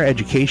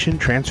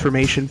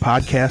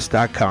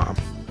 healthcareeducationtransformationpodcast.com.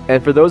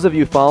 And for those of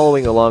you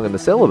following along in the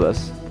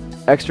syllabus,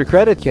 extra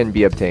credit can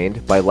be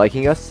obtained by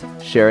liking us,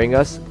 sharing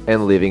us,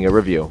 and leaving a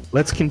review.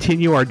 Let's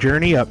continue our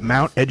journey up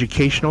Mount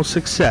Educational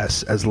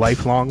Success as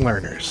lifelong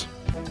learners.